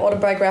calling it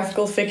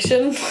autobiographical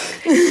fiction?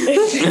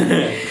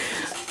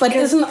 But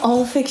isn't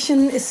all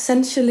fiction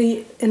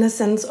essentially, in a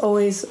sense,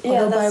 always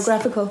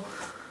autobiographical?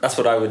 That's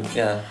what I would.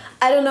 Yeah.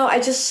 I don't know.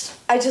 I just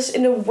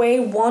in a way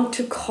want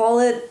to call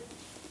it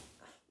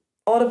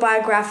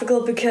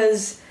autobiographical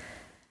because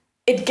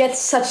it gets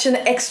such an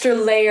extra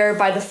layer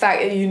by the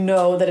fact that you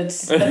know that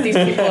that these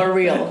people are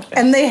real.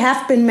 And they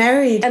have been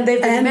married. And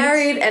they've been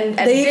married and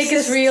Dick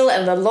is real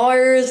and the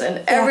lawyers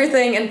and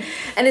everything and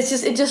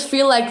it just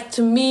feel like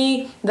to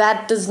me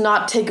that does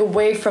not take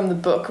away from the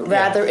book.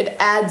 Rather it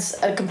adds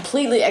a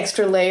completely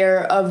extra layer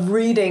of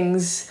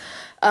readings.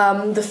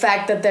 The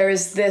fact that there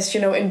is this,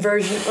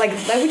 inversion, like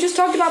we just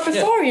talked about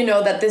before,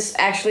 that this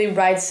actually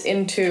writes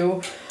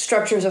into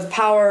structures of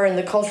power in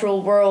the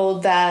cultural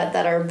world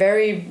that are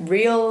very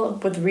real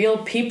with real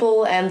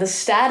people, and the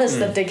status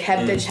that Dick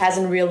Hebdige has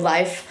in real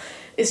life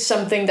is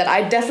something that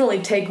I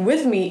definitely take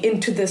with me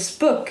into this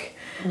book.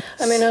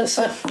 I mean,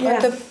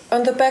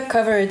 on the back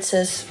cover it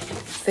says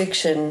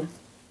fiction.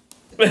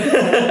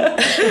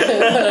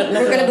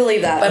 We're gonna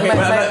believe that.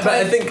 But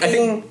I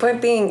think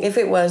point being, if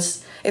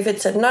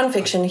it said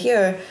non-fiction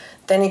here,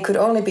 then it could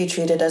only be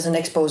treated as an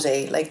expose.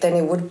 Like then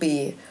it would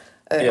be,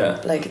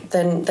 like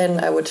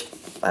then I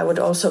would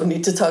also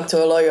need to talk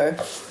to a lawyer,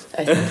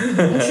 I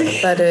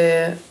think. But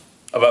the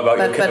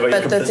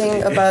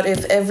thing about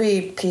if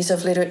every piece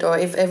of literature or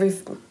if every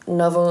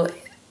novel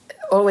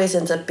always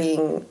ends up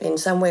being in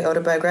some way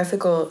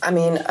autobiographical, I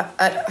mean,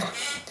 I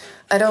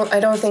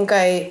don't think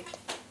I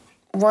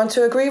want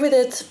to agree with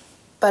it,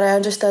 but I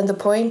understand the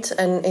point,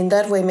 and in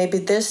that way maybe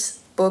this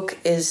book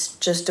is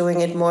just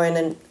doing it more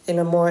in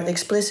a more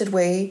explicit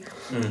way,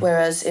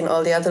 whereas in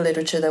all the other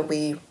literature that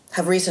we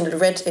have recently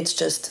read,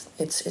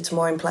 it's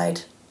more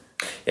implied.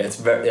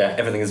 Yeah,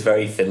 everything is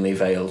very thinly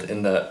veiled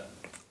in that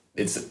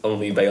it's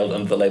only veiled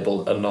under the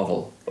label a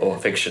novel or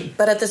fiction.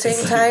 But at the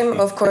same time,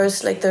 of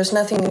course, like there's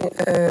nothing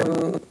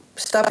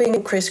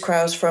stopping Chris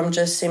Kraus from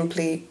just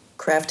simply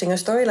crafting a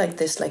story like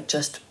this, like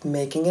just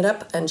making it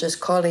up and just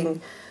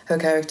calling her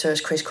characters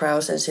Chris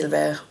Kraus and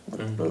Silver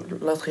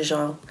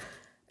L'Autre.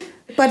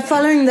 But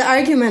following the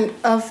argument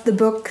of the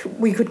book,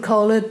 we could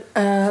call it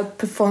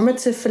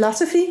performative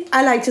philosophy.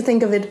 I like to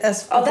think of it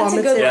as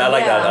performative I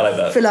like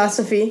that.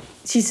 philosophy.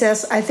 She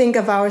says, I think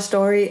of our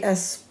story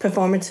as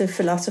performative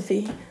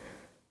philosophy.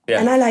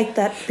 Yeah. And I like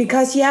that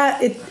because,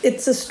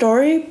 it's a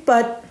story,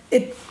 but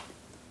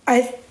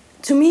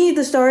to me,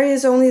 the story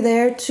is only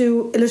there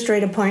to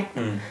illustrate a point.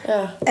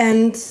 Yeah.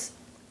 And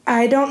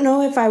I don't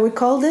know if I would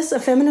call this a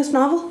feminist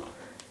novel.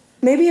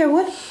 Maybe I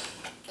would.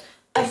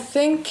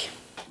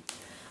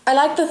 I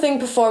like the thing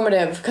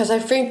performative because I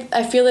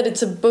feel that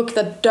it's a book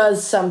that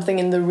does something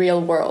in the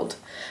real world.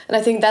 And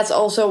I think that's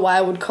also why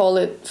I would call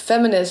it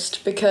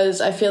feminist,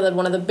 because I feel that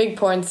one of the big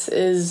points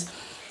is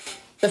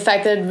The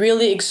fact that it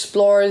really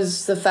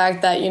explores the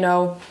fact that, you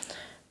know,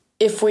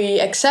 if we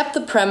accept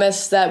the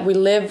premise that we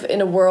live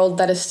in a world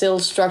that is still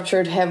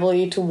structured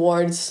heavily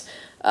towards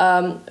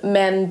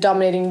men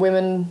dominating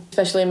women,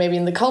 especially maybe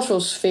in the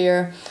cultural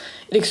sphere,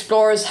 it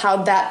explores how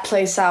that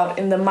plays out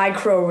in the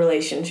micro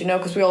relations, you know,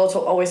 because we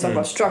also always talk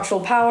about structural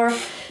power,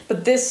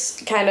 but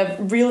this kind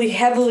of really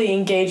heavily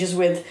engages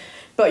with,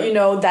 but you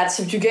know, that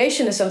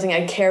subjugation is something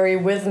I carry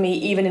with me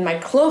even in my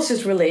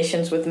closest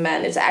relations with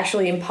men. It's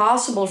actually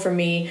impossible for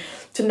me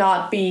to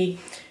not be,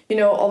 you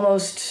know,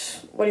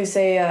 almost, what do you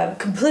say,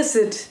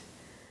 complicit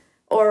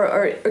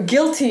or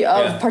guilty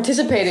of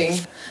participating.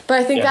 But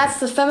I think that's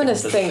the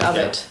feminist thing of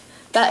it.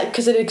 That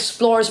because it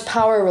explores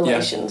power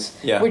relations,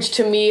 which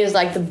to me is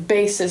like the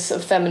basis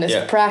of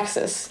feminist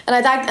praxis.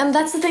 And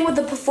that's the thing with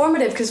the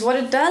performative, because what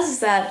it does is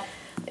that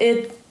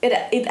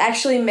it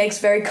actually makes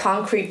very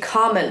concrete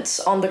comments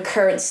on the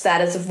current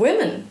status of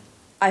women,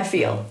 I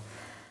feel.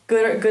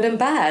 Good and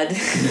bad.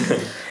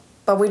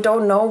 But we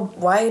don't know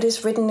why it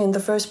is written in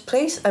the first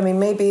place. I mean,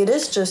 maybe it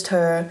is just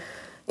her,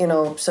 you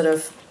know, sort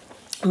of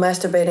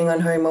masturbating on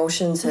her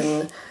emotions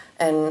and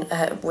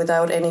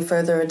without any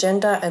further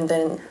agenda, and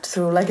then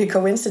through like a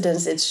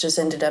coincidence it's just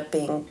ended up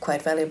being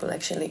quite valuable,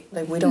 actually.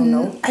 Like, we don't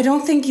know. I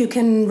don't think you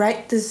can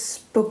write this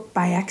book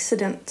by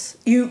accident.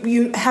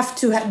 You have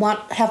to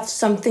have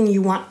something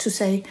you want to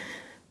say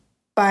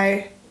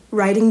by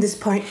writing this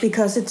point,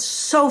 because it's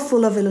so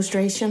full of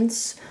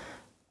illustrations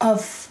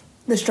of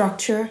the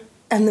structure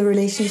and the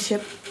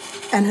relationship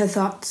and her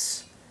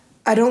thoughts.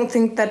 I don't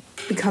think that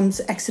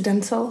becomes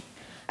accidental.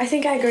 I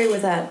think I agree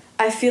with that.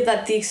 I feel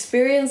that the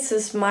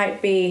experiences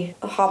might be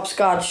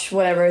hopscotch,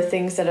 whatever,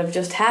 things that have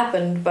just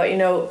happened, but, you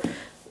know,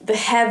 the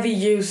heavy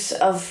use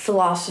of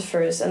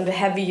philosophers and the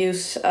heavy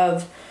use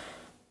of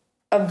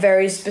a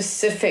very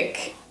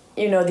specific,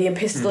 you know, the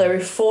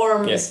epistolary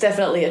form is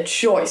definitely a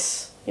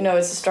choice. You know,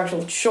 it's a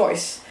structural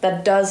choice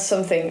that does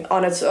something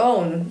on its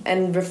own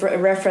and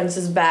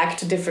references back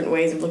to different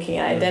ways of looking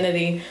at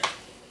identity.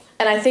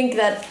 And I think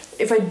that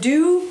if I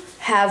do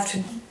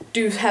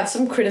have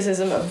some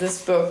criticism of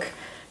this book,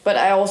 but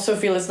I also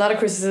feel it's not a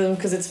criticism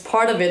because it's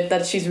part of it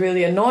that she's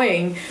really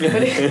annoying,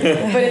 but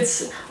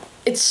it's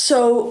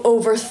so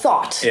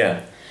overthought.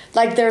 Yeah.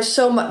 Like there's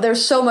so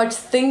much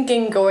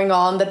thinking going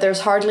on that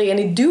there's hardly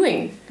any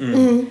doing.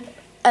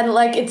 And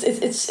like it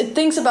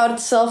thinks about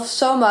itself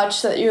so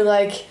much that you're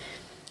like,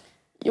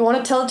 you want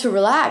to tell it to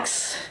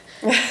relax.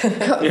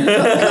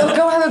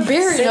 Go have a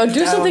beer, you know,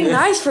 do something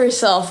nice for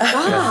yourself.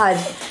 God.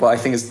 Well, I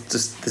think it's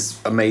just this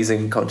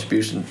amazing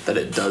contribution that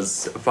it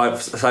does.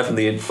 Aside from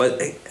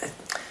but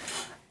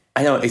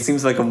I know it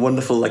seems like a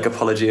wonderful like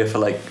apologia for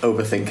like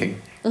overthinking,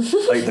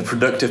 like the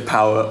productive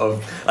power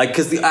of like,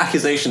 because the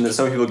accusation that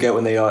some people get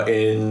when they are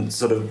in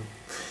sort of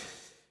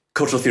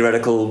cultural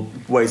theoretical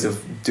ways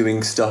of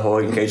doing stuff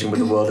or engaging with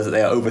the world is that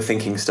they are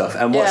overthinking stuff,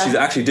 and what she's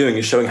actually doing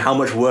is showing how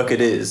much work it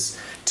is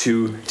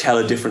to tell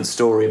a different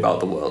story about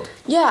the world.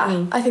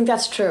 I think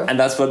that's true. And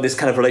that's what this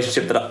kind of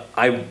relationship that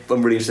I'm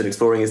really interested in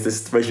exploring is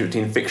this relationship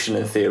between fiction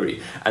and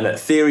theory. And that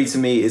theory to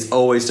me is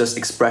always just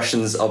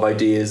expressions of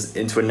ideas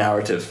into a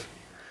narrative.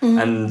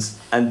 And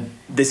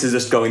this is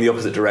just going the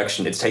opposite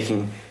direction. It's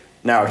taking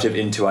narrative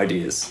into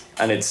ideas.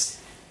 And it's,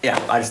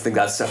 I just think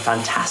that's a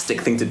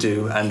fantastic thing to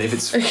do. And if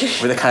it's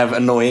with a kind of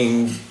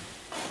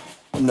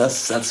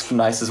annoyingness, that's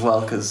nice as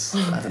well, because,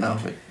 I don't know.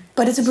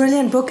 But it's a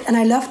brilliant book, and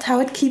I loved how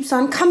it keeps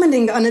on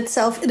commenting on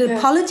itself. It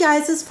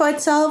apologizes for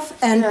itself,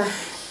 and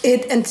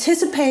it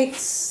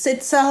anticipates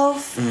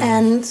itself.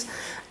 And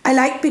I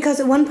like, because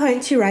at one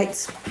point she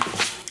writes,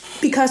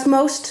 because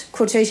most,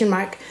 quotation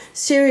mark,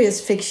 serious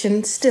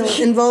fiction still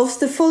involves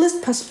the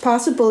fullest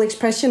possible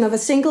expression of a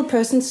single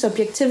person's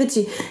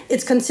subjectivity.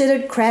 It's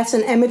considered crass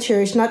and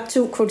amateurish not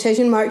to,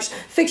 quotation marks,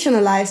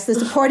 fictionalize the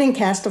supporting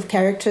cast of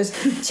characters,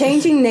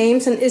 changing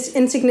names and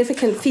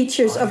insignificant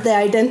features of their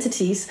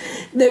identities.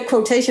 The,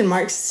 quotation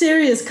marks,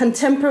 serious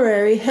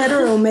contemporary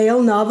hetero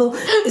male novel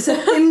is a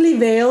thinly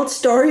veiled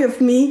story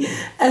of me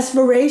as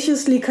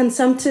voraciously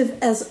consumptive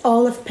as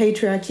all of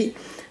patriarchy.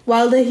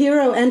 While the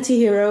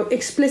hero-anti-hero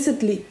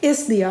explicitly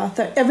is the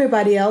author,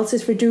 everybody else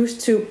is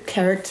reduced to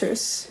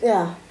characters.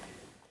 Yeah.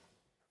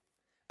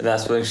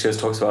 That's when she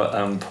talks about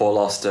Paul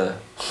Auster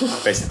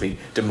basically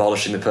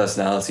demolishing the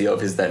personality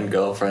of his then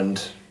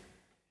girlfriend,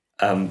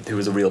 who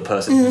was a real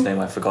person whose name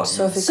I've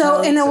forgotten.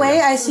 So in a way,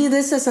 I see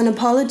this as an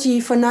apology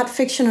for not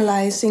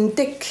fictionalizing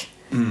Dick,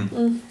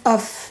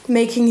 of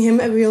making him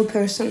a real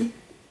person.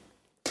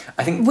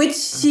 I think, which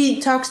she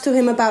talks to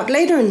him about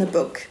later in the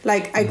book.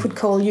 Like, I could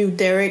call you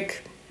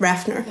Derek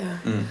Raffner.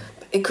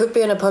 It could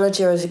be an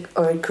apology, or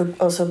it could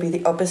also be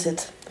the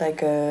opposite,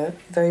 like a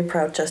very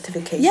proud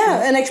justification.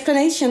 Yeah, an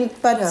explanation,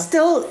 but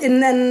still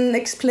in an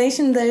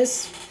explanation there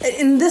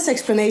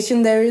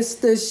is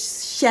the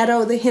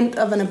shadow, the hint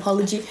of an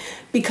apology,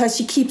 because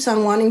she keeps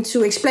on wanting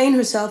to explain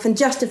herself and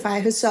justify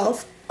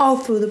herself all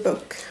through the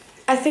book.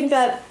 I think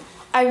that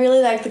I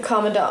really like the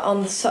comment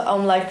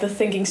on like the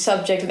thinking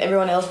subject and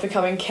everyone else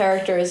becoming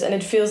characters, and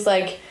it feels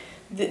like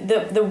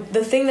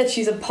the thing that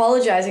she's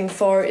apologizing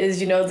for is,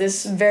 you know,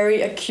 this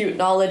very acute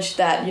knowledge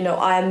that, you know,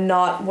 I am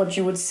not what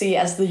you would see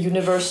as the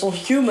universal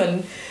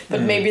human,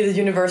 but maybe the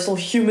universal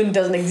human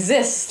doesn't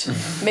exist.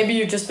 Maybe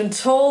you've just been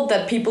told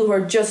that people who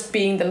are just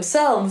being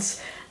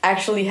themselves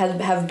actually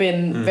have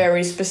been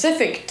very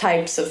specific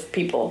types of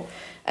people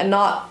and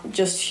not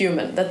just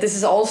human, that this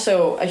is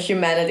also a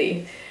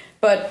humanity.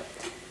 But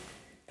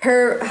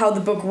how the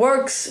book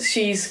works,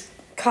 she's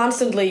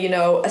constantly, you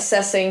know,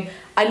 assessing,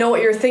 I know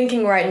what you're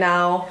thinking right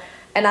now,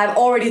 and I've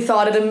already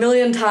thought it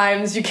 1,000,000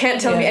 times. You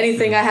can't tell me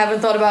anything I haven't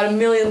thought about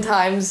 1,000,000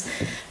 times,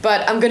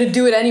 but I'm going to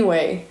do it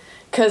anyway,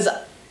 because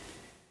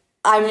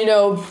I'm, you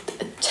know,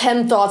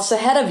 10 thoughts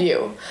ahead of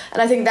you.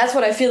 And I think that's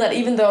what I feel, that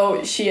even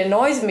though she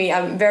annoys me,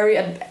 I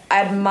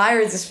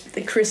admire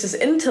Chris's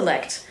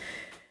intellect,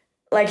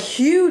 like,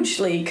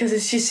 hugely,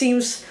 because she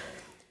seems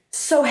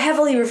so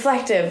heavily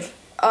reflective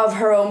of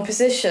her own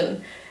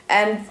position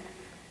and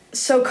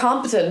so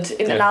competent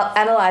in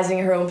analyzing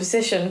her own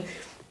position.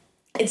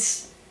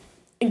 It's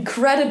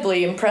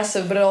incredibly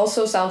impressive, but it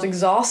also sounds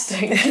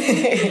exhausting.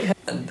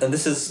 and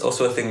this is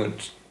also a thing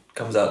which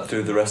comes out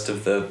through the rest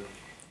of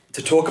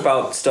to talk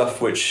about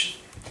stuff which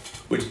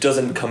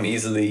doesn't come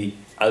easily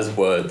as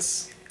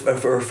words. A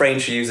refrain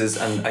she uses,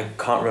 and I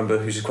can't remember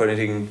who she's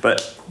quoting,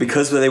 but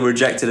because they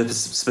rejected a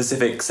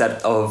specific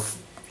set of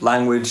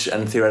language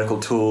and theoretical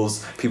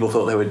tools, people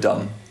thought they were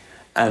dumb.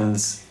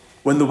 And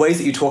when the ways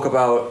that you talk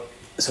about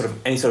sort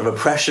of any sort of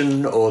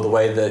oppression, or the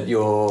way that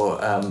you're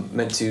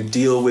meant to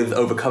deal with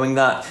overcoming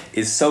that,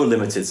 is so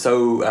limited,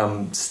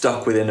 so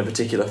stuck within a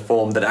particular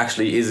form that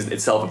actually is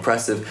itself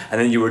oppressive,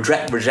 and then you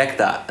reject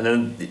that, and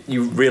then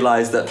you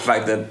realise that the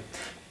fact that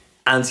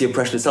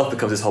anti-oppression itself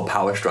becomes this whole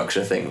power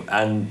structure thing,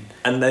 and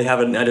they have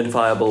an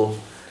identifiable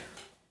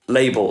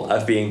label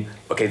of being,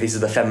 okay, these are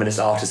the feminist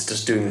artists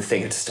just doing the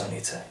thing, I just don't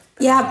need to.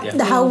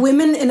 How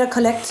women in a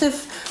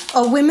collective,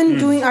 or women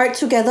doing art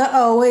together,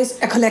 are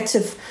always a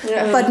collective.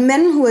 But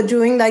men who are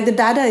doing, like the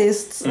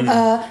Dadaists,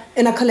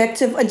 in a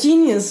collective, are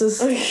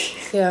geniuses.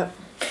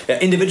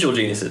 Individual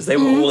geniuses. They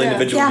were all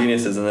individual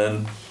geniuses, and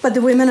then. But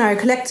the women are a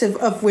collective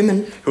of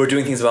women who are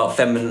doing things about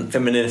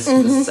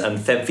feminism and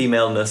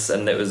femaleness,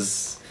 and it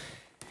was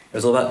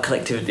all about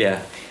collectivity.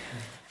 Yeah.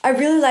 I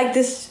really like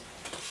this.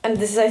 And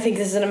I think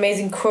this is an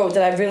amazing quote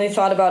that I've really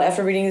thought about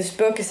after reading this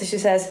book, is that she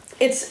says,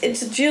 it's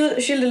a Gilles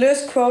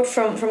Deleuze quote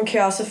from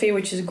Theosophy,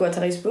 which is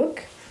Guattari's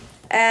book.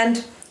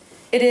 And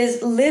it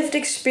is, lived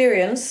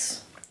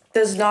experience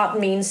does not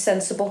mean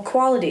sensible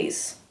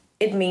qualities.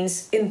 It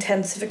means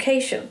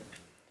intensification.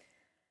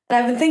 And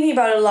I've been thinking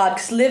about it a lot,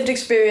 because lived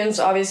experience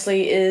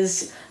obviously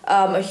is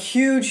a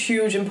huge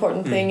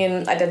important thing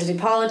in identity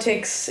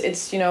politics.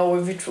 It's, you know,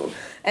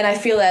 and I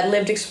feel that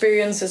lived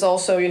experience is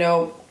also, you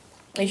know,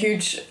 a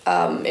huge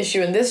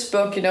issue in this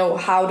book. You know,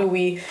 how do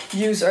we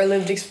use our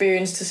lived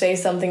experience to say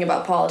something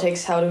about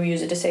politics? How do we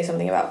use it to say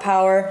something about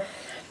power?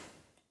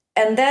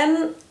 And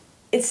then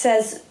it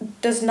says,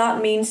 does not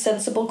mean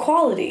sensible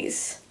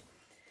qualities.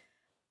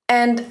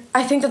 And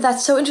I think that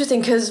that's so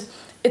interesting, because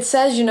it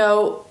says, you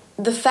know,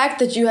 the fact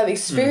that you have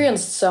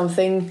experienced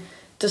something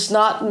does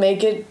not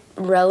make it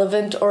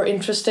relevant or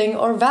interesting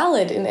or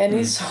valid in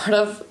any sort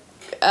of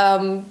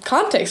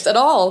context at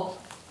all.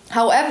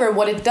 However,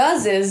 what it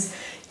does is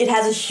it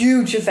has a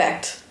huge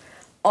effect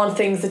on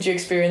things that you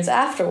experience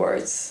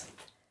afterwards.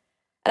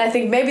 And I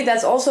think maybe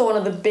that's also one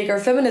of the bigger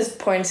feminist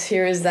points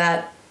here, is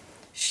that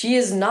she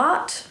is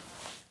not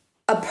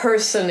a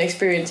person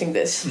experiencing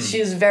this.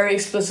 She is very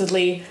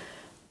explicitly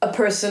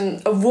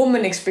a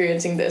woman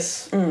experiencing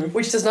this,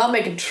 which does not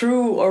make it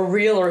true or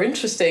real or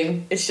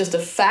interesting. It's just a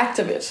fact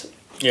of it.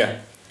 Yeah.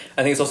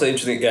 I think it's also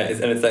interesting,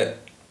 and it's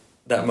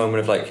that moment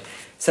of, like,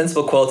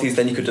 sensible qualities,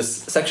 then you could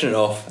just section it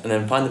off and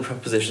then find the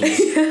prepositions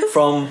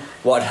from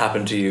what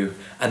happened to you,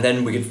 and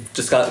then we could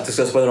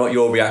discuss whether or not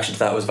your reaction to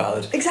that was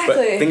valid. Exactly.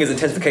 But the thing is,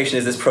 intensification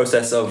is this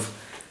process of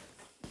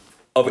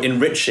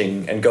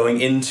enriching and going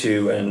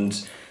into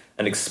and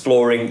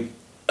exploring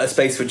a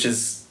space which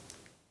is,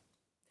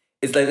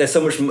 it's like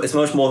it's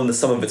much more than the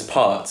sum of its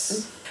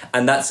parts,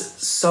 and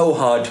that's so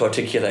hard to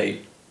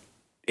articulate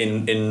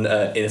in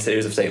a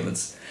series of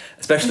statements.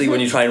 Especially when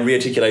you try and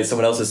re-articulate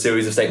someone else's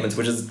series of statements,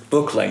 which is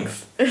book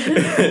length,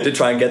 to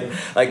try and get,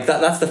 like,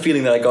 that's the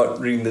feeling that I got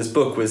reading this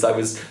book, was I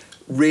was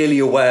really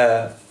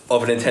aware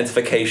of an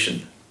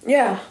intensification.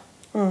 Yeah.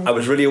 I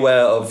was really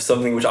aware of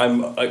something which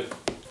I'm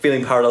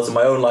feeling parallels in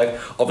my own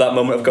life, of that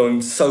moment of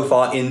going so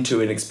far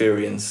into an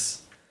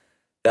experience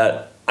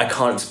that I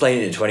can't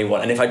explain it to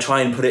anyone. And if I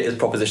try and put it as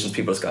propositions,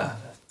 people just go,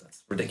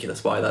 that's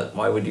ridiculous.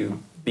 Why would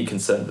you be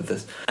concerned with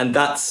this? And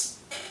that's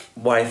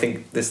why I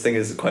think this thing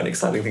is quite an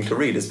exciting thing to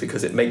read, is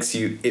because it makes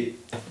you,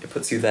 it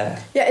puts you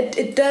there. Yeah,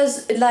 it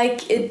does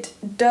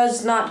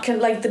not,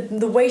 like,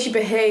 the way she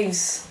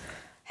behaves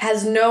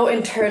has no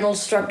internal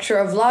structure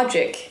of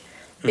logic.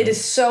 It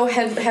is so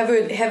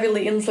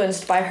heavily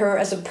influenced by her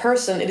as a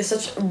person. It is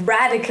such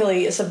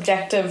radically a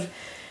subjective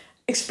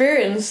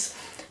experience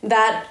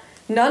that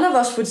none of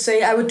us would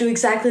say I would do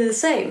exactly the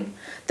same.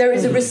 There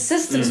is a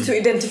resistance to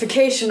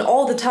identification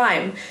all the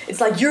time.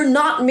 It's like, you're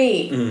not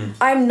me.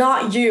 I'm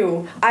not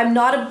you. I'm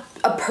not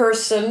a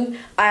person.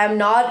 I am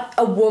not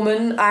a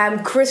woman. I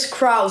am Chris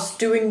Kraus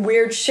doing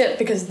weird shit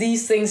because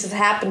these things have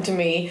happened to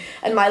me.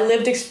 And my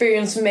lived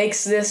experience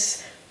makes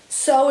this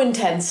so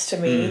intense to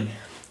me.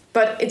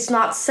 But it's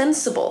not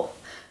sensible.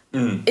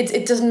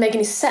 It doesn't make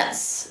any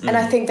sense. And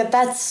I think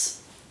that's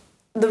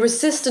the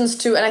resistance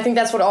to, and I think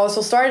that's what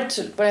also started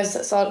to, when I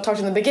talked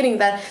in the beginning,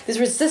 that this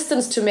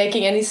resistance to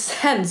making any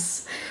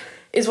sense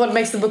is what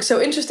makes the book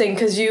so interesting,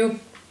 because you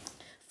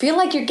feel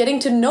like you're getting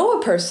to know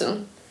a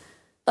person.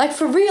 Like,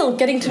 for real,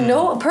 getting to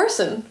know a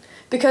person.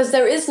 Because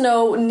there is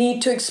no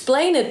need to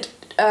explain it,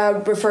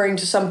 referring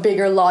to some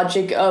bigger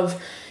logic of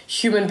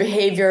human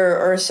behavior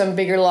or some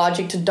bigger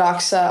logic to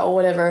doxa or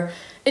whatever.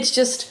 It's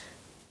just,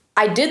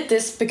 I did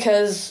this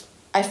because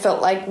I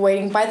felt like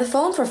waiting by the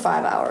phone for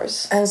 5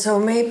 hours. And so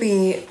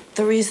maybe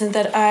the reason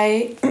that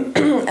I,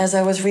 as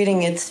I was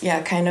reading it,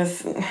 kind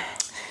of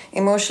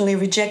emotionally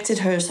rejected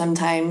her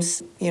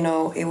sometimes,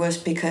 it was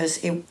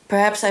because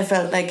perhaps I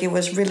felt like it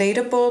was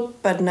relatable,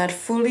 but not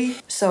fully.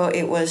 So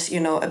it was,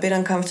 a bit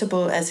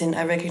uncomfortable, as in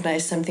I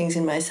recognized some things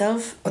in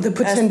myself. Or the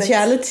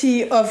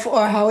potentiality of,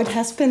 or how it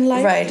has been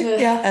like. Right,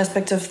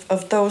 aspects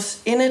of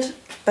those in it.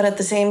 But at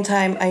the same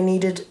time, I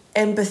needed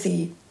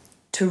empathy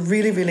to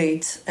really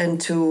relate and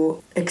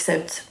to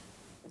accept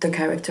the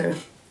character.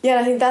 Yeah, and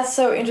I think that's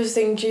so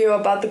interesting, Gio,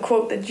 about the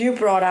quote that you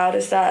brought out,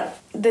 is that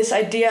this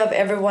idea of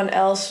everyone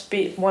else,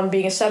 one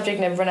being a subject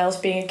and everyone else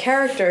being a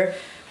character,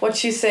 what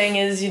she's saying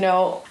is,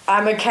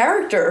 I'm a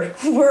character.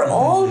 We're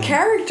all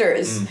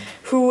characters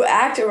who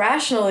act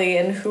irrationally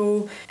and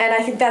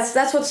I think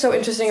that's what's so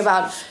interesting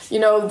about,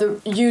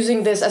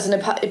 using this as an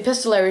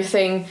epistolary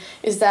thing,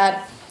 is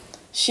that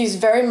she's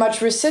very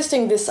much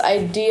resisting this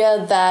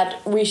idea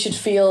that we should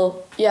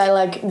feel,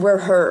 like we're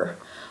her,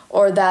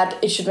 or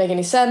that it should make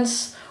any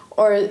sense,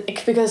 or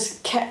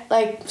because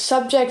like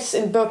subjects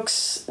in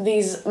books,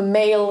 these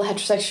male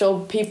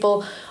heterosexual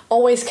people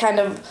always kind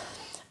of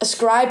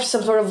ascribe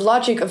some sort of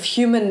logic of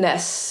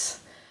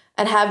humanness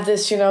and have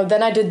this,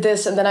 then I did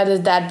this and then I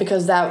did that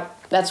because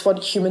that's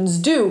what humans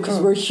do, because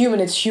we're human,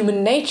 it's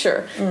human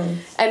nature.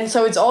 And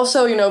so it's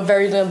also,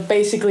 very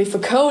basically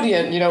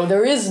Foucauldian,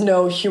 there is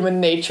no human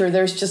nature,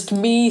 there's just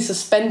me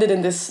suspended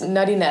in this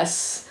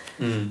nuttiness.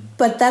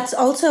 But that's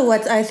also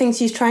what I think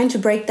she's trying to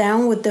break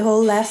down with the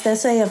whole last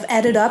essay of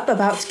Added Up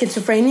about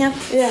schizophrenia,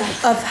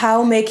 of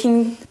how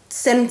making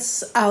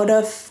sense out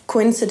of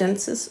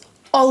coincidences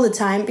all the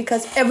time,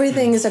 because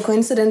everything is a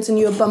coincidence and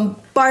you're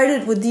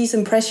bombarded with these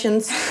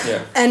impressions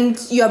and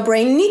your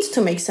brain needs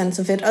to make sense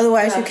of it,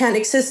 otherwise you can't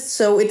exist,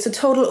 so it's a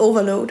total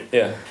overload.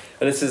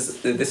 And this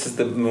is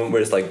the moment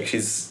where it's like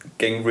she's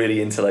getting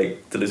really into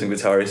like the Losing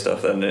Guitar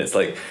stuff, and it's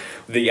like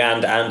the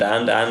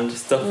and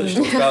stuff that she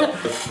talks about,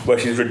 where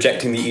she's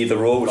rejecting the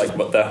either or, like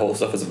what their whole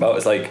stuff is about.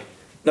 It's like,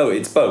 no,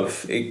 it's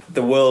both.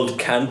 The world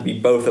can be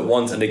both at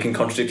once and they can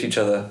contradict each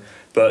other,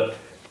 but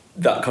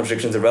that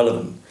contradiction is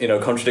irrelevant.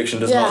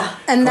 Contradiction does not.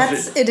 And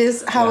it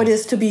is how it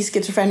is to be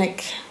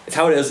schizophrenic. It's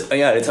how it is.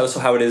 It's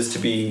also how it is to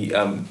be.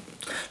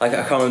 I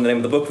can't remember the name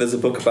of the book. There's a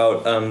book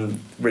about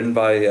written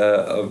by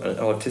an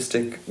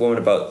autistic woman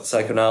about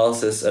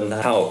psychoanalysis and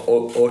how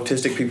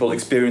autistic people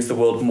experience the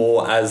world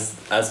more as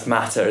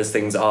matter, as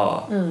things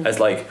are, as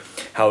like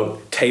how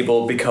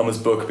table becomes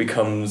book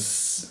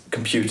becomes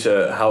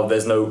computer, how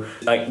there's no,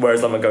 like,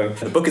 whereas I'm going,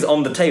 the book is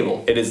on the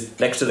table, it is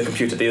next to the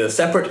computer, these are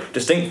separate,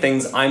 distinct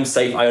things, I'm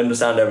safe, I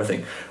understand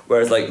everything.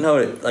 Whereas like,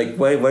 no, like,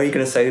 where are you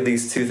going to say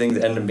these two things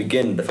end and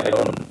begin if I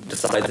don't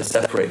decide to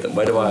separate them?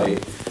 Where do I...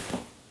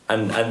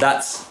 And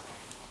that's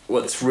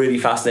what's really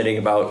fascinating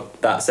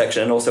about that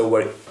section, and also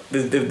what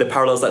the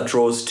parallels that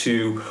draws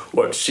to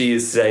what she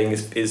is saying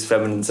is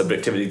feminine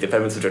subjectivity. The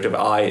feminine subjective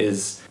I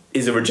is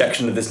a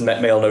rejection of this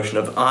male notion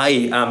of I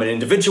am an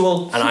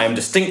individual and I am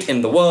distinct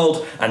in the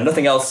world and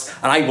nothing else,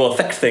 and I will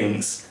affect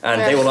things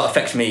and they will not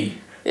affect me.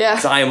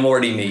 Because I am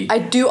already me. I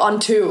do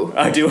unto.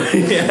 I do,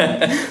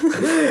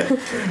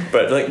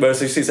 But like, whereas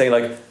she's saying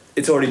like,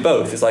 it's already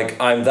both. It's like,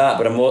 I'm that,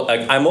 but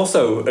I'm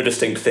also a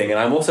distinct thing, and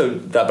I'm also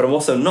that, but I'm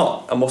also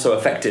not. I'm also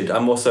affected.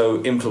 I'm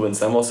also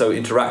influenced. I'm also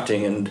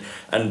interacting, and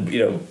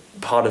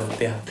part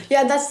of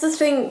Yeah, that's the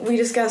thing we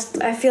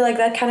discussed. I feel like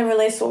that kind of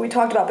relates to what we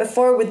talked about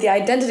before with the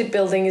identity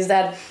building, is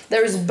that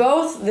there is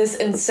both this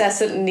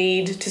incessant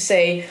need to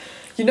say,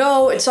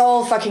 it's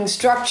all fucking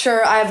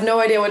structure. I have no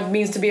idea what it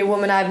means to be a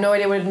woman. I have no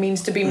idea what it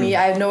means to be me.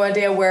 I have no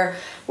idea where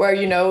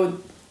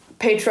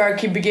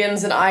patriarchy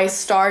begins and I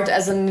start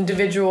as an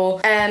individual,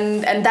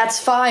 and that's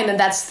fine, and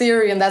that's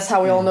theory, and that's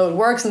how we all know it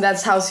works, and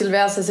that's how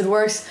Silver says it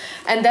works.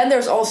 And then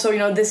there's also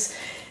this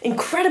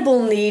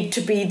incredible need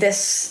to be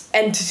this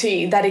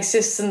entity that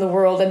exists in the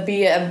world and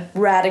be a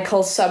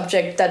radical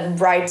subject that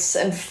writes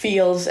and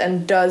feels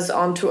and does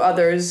onto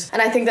others.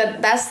 And I think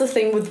that's the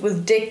thing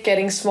with Dick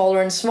getting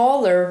smaller and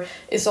smaller,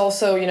 is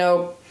also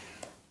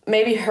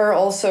maybe her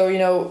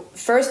also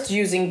first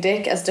using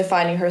Dick as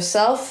defining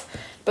herself,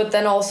 but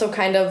then also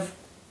kind of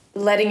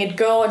letting it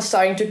go and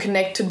starting to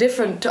connect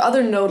to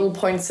other nodal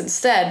points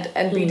instead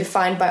and be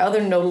defined by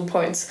other nodal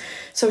points.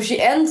 So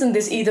she ends in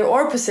this either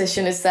or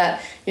position, is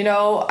that, you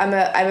know, I'm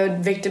a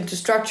victim to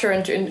structure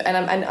and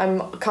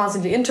I'm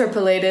constantly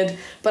interpolated,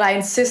 but I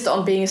insist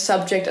on being a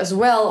subject as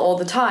well all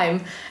the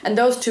time. And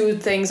those two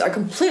things are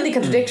completely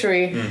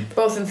contradictory,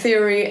 both in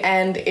theory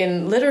and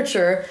in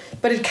literature,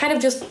 but it kind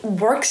of just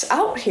works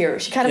out here.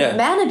 She kind of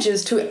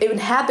manages to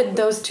inhabit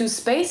those two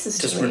spaces.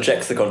 Just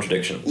rejects the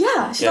contradiction.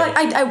 Yeah, she's like,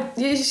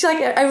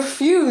 I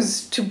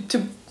refuse to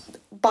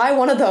buy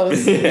one of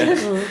those.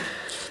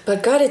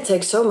 But God, it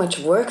takes so much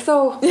work,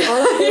 though. All of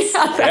this.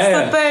 That's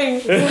the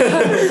thing.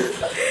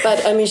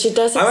 But I mean, she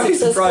does it. I'm actually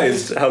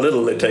surprised how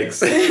little it takes.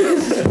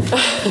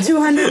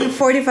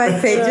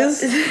 245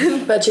 pages.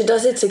 But she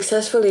does it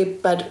successfully.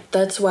 But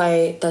that's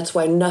why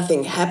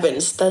nothing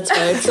happens. That's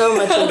why it's so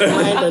much in the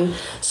mind and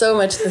so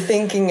much the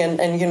thinking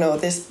and you know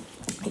this,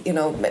 you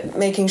know,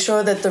 making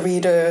sure that the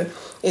reader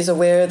is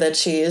aware that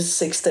she is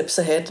 6 steps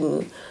ahead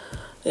and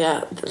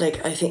I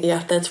think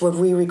that's what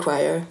we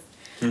require.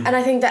 And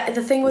I think that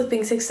the thing with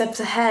being 6 steps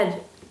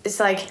ahead is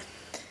like,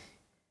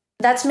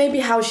 that's maybe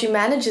how she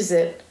manages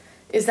it,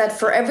 is that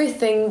for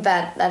everything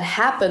that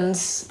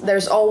happens,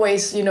 there's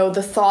always, you know,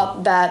 the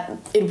thought that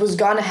it was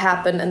gonna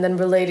happen and then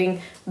relating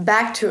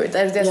back to it.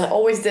 There's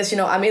always this, you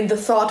know, I'm in the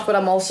thought, but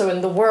I'm also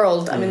in the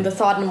world. I'm in the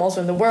thought and I'm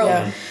also in the world.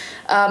 Yeah.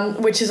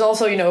 Which is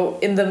also, you know,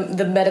 in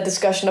the meta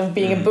discussion of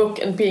being a book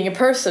and being a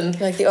person.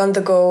 Like the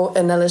on-the-go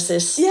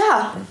analysis.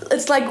 Yeah,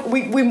 it's like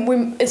we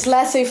it's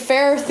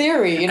laissez-faire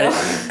theory, you know.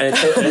 And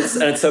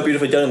it's so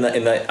beautifully done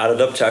in that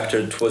added up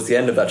chapter towards the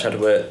end of that chapter,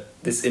 where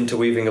this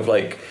interweaving of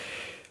like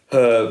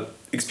her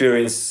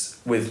experience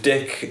with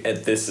Dick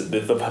at the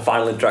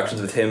final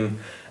interactions with him,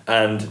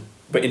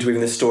 but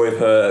interweaving the story of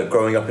her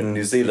growing up in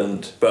New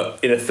Zealand, but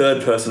in a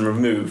third person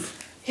remove.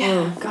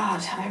 Yeah,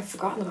 God, I've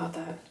forgotten about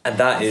that. And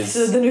that is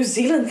the New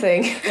Zealand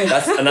thing.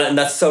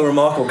 That's so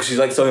remarkable, because she's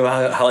like talking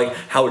about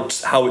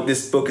how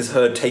this book is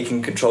her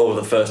taking control of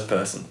the first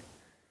person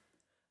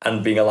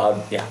and being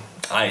allowed.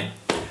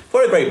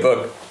 What a great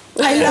book.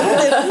 I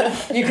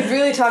love it. You could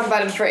really talk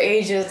about it for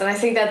ages, and I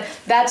think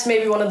that's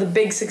maybe one of the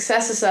big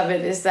successes of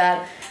it, is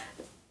that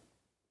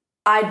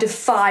I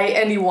defy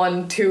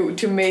anyone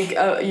to make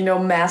a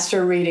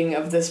master reading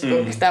of this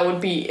book. That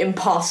would be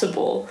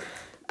impossible.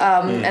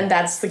 And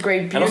that's the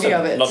great beauty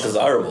of it. Not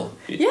desirable.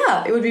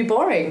 Yeah, it would be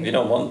boring. You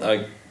don't want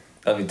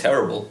that'd be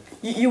terrible.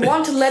 You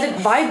want to let it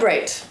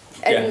vibrate,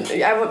 and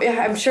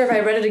I'm sure if I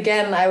read it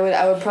again, I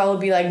would probably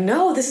be like,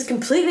 no, this is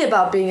completely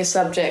about being a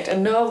subject,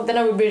 and no, then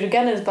I would read it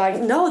again and it's like,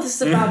 no, this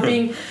is about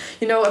being,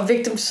 a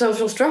victim to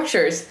social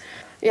structures.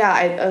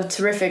 Yeah,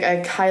 terrific.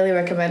 I highly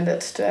recommend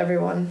it to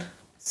everyone.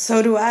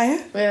 So do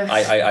I. Yeah.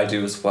 I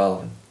do as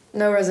well.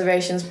 No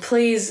reservations.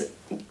 Please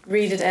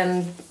read it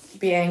and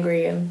be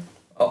angry and.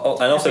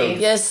 And also...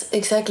 Yes,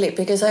 exactly,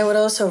 because I would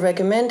also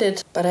recommend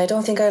it, but I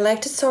don't think I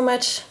liked it so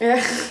much.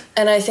 Yeah.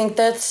 And I think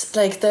that's,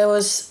 there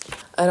was...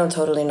 I don't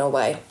totally know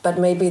why, but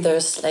maybe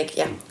there's,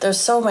 there's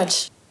so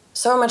much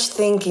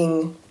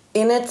thinking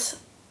in it,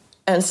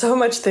 and so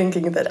much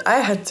thinking that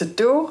I had to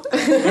do.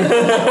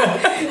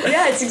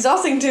 Yeah, it's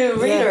exhausting to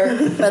read her.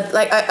 But,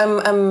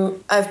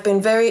 I've been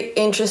very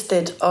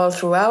interested all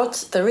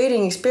throughout the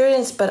reading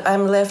experience, but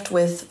I'm left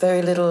with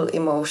very little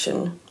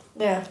emotion.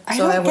 Yeah. I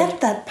don't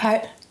get that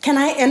part. Can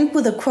I end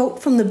with a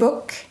quote from the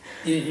book?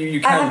 You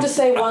can. I have to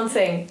say one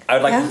thing. I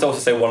would like to also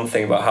say one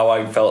thing about how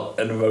I felt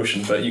an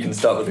emotion, but you can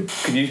start with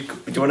do you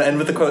want to end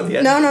with the quote at the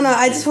end? No.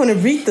 I just want to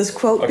read this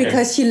quote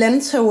because she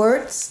lends her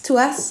words to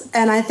us,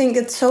 and I think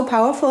it's so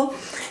powerful.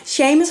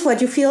 Shame is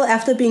what you feel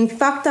after being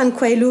fucked on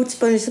Quaaludes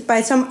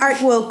by some art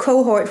world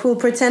cohort who will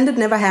pretend it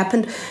never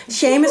happened.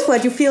 Shame is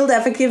what you feel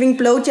after giving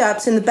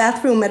blowjobs in the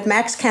bathroom at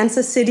Max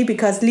Kansas City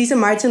because Lisa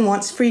Martin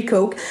wants free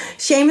coke.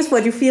 Shame is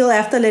what you feel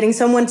after letting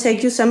someone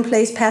take you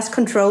someplace past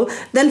control,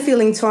 then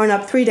feeling torn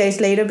up 3 days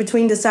later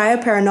between desire,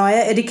 paranoia,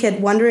 etiquette,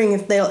 wondering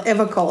if they'll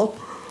ever call.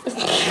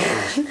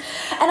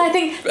 And I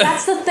think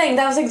that's the thing.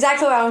 That was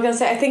exactly what I was going to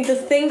say. I think the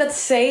thing that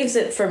saves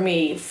it for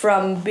me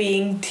from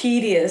being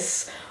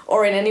tedious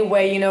or in any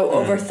way,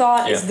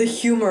 overthought is the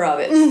humor of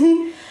it.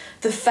 Mm-hmm.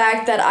 The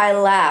fact that I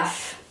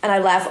laugh, and I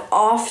laugh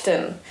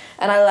often,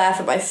 and I laugh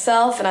at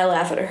myself, and I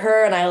laugh at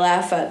her, and I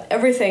laugh at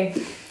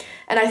everything.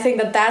 And I think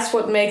that that's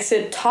what makes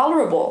it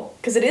tolerable,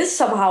 because it is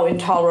somehow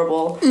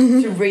intolerable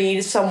to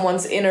read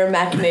someone's inner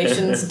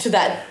machinations to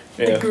that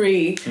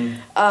degree.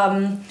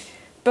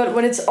 But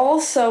when it's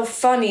also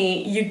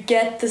funny, you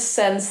get the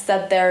sense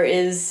that there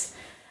is...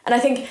 And I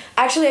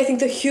think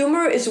the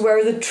humor is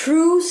where the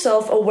true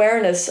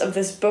self-awareness of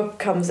this book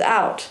comes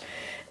out.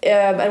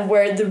 And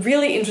where the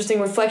really interesting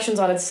reflections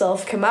on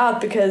itself come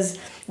out, because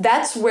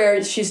that's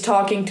where she's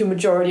talking to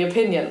majority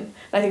opinion.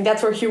 And I think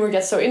that's where humor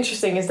gets so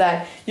interesting, is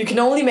that you can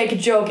only make a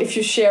joke if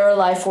you share a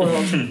life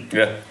world.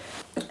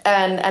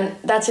 And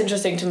that's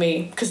interesting to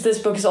me because this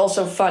book is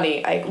also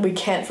funny. We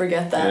can't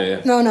forget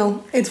that.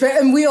 No, it's very,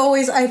 and we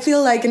always, I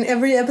feel like in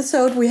every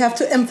episode we have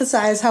to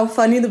emphasize how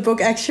funny the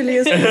book actually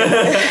is.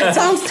 It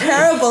sounds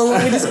terrible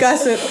when we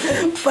discuss it,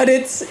 but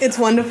it's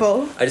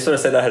wonderful. I just want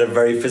to say that I had a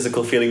very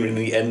physical feeling reading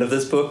the end of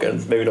this book,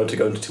 and maybe not to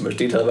go into too much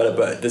detail about it,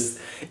 but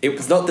it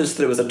was not just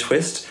that it was a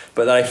twist,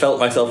 but that I felt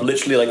myself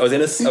literally like I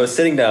was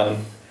sitting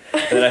down,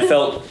 and then I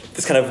felt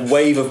this kind of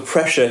wave of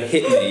pressure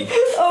hit me.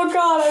 Oh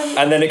God!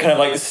 And then it kind of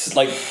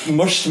like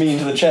mushed me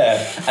into the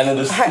chair, and then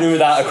just threw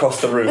that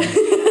across the room.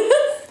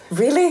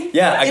 Really?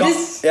 Yeah, It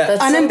is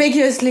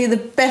unambiguously the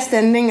best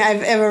ending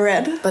I've ever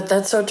read. But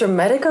that's so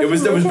dramatic. It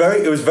was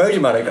very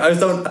dramatic. I'm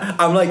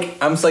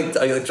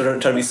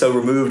trying to be so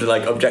removed and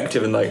like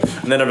objective and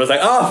then I was like,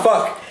 oh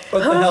fuck,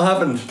 what the hell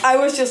happened? I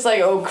was just like,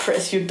 oh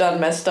Chris, you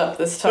done messed up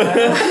this time.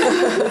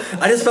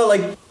 I just felt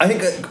like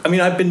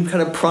I've been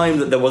kind of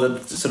primed that there was a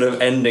sort of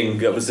ending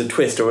that was a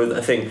twist or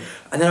a thing,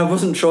 and then I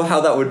wasn't sure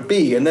how that would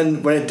be, and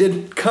then when it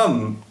did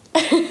come,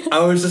 I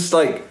was just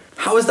like,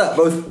 how is that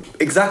both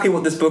exactly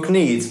what this book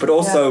needs, but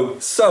also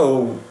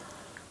so...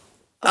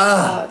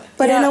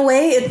 But in a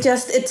way,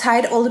 it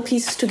tied all the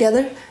pieces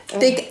together.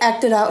 Dick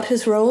acted out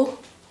his role.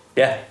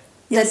 Yeah.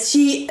 That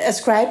she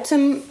ascribed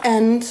him,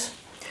 and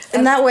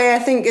in that way, I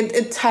think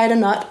it tied a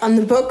knot on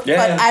the book. Yeah,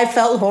 but I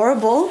felt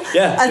horrible.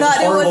 Yeah, I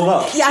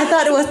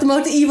thought it was the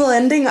most evil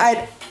ending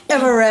I'd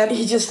ever read.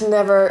 He just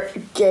never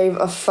gave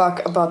a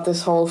fuck about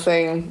this whole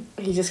thing.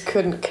 He just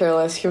couldn't care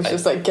less. He was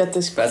just like, get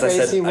this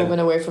crazy woman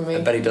away from me.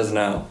 I bet he does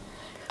now.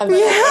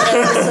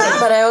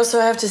 But I also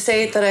have to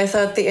say that I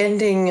thought the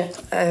ending,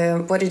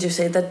 what did you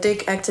say, that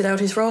Dick acted out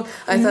his role?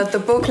 I thought the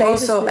book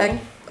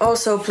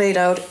also played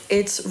out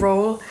its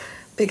role,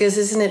 because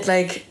isn't it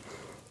like,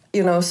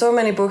 so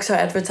many books are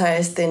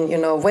advertised in,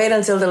 wait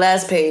until the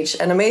last page,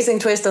 an amazing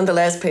twist on the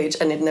last page,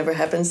 and it never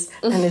happens.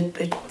 And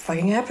it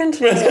fucking happened.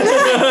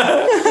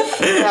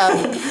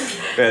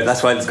 Yeah,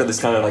 that's why it's got this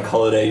kind of like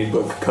holiday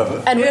book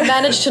cover. And we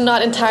managed to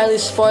not entirely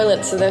spoil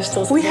it, so there's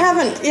still... We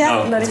haven't,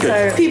 Oh, not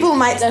entirely. People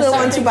might still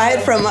want to buy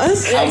it from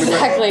us.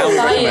 Exactly,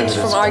 buy it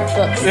from Arc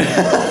Books.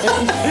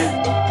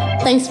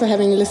 Thanks for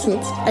having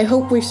listened. I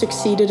hope we've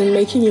succeeded in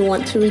making you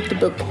want to read the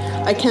book.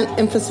 I can't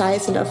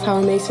emphasize enough how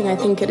amazing I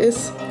think it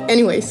is.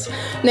 Anyways,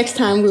 next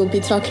time we'll be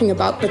talking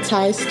about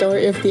Bataille's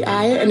Story of the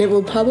Eye, and it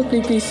will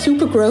probably be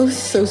super gross,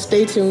 so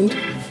stay tuned.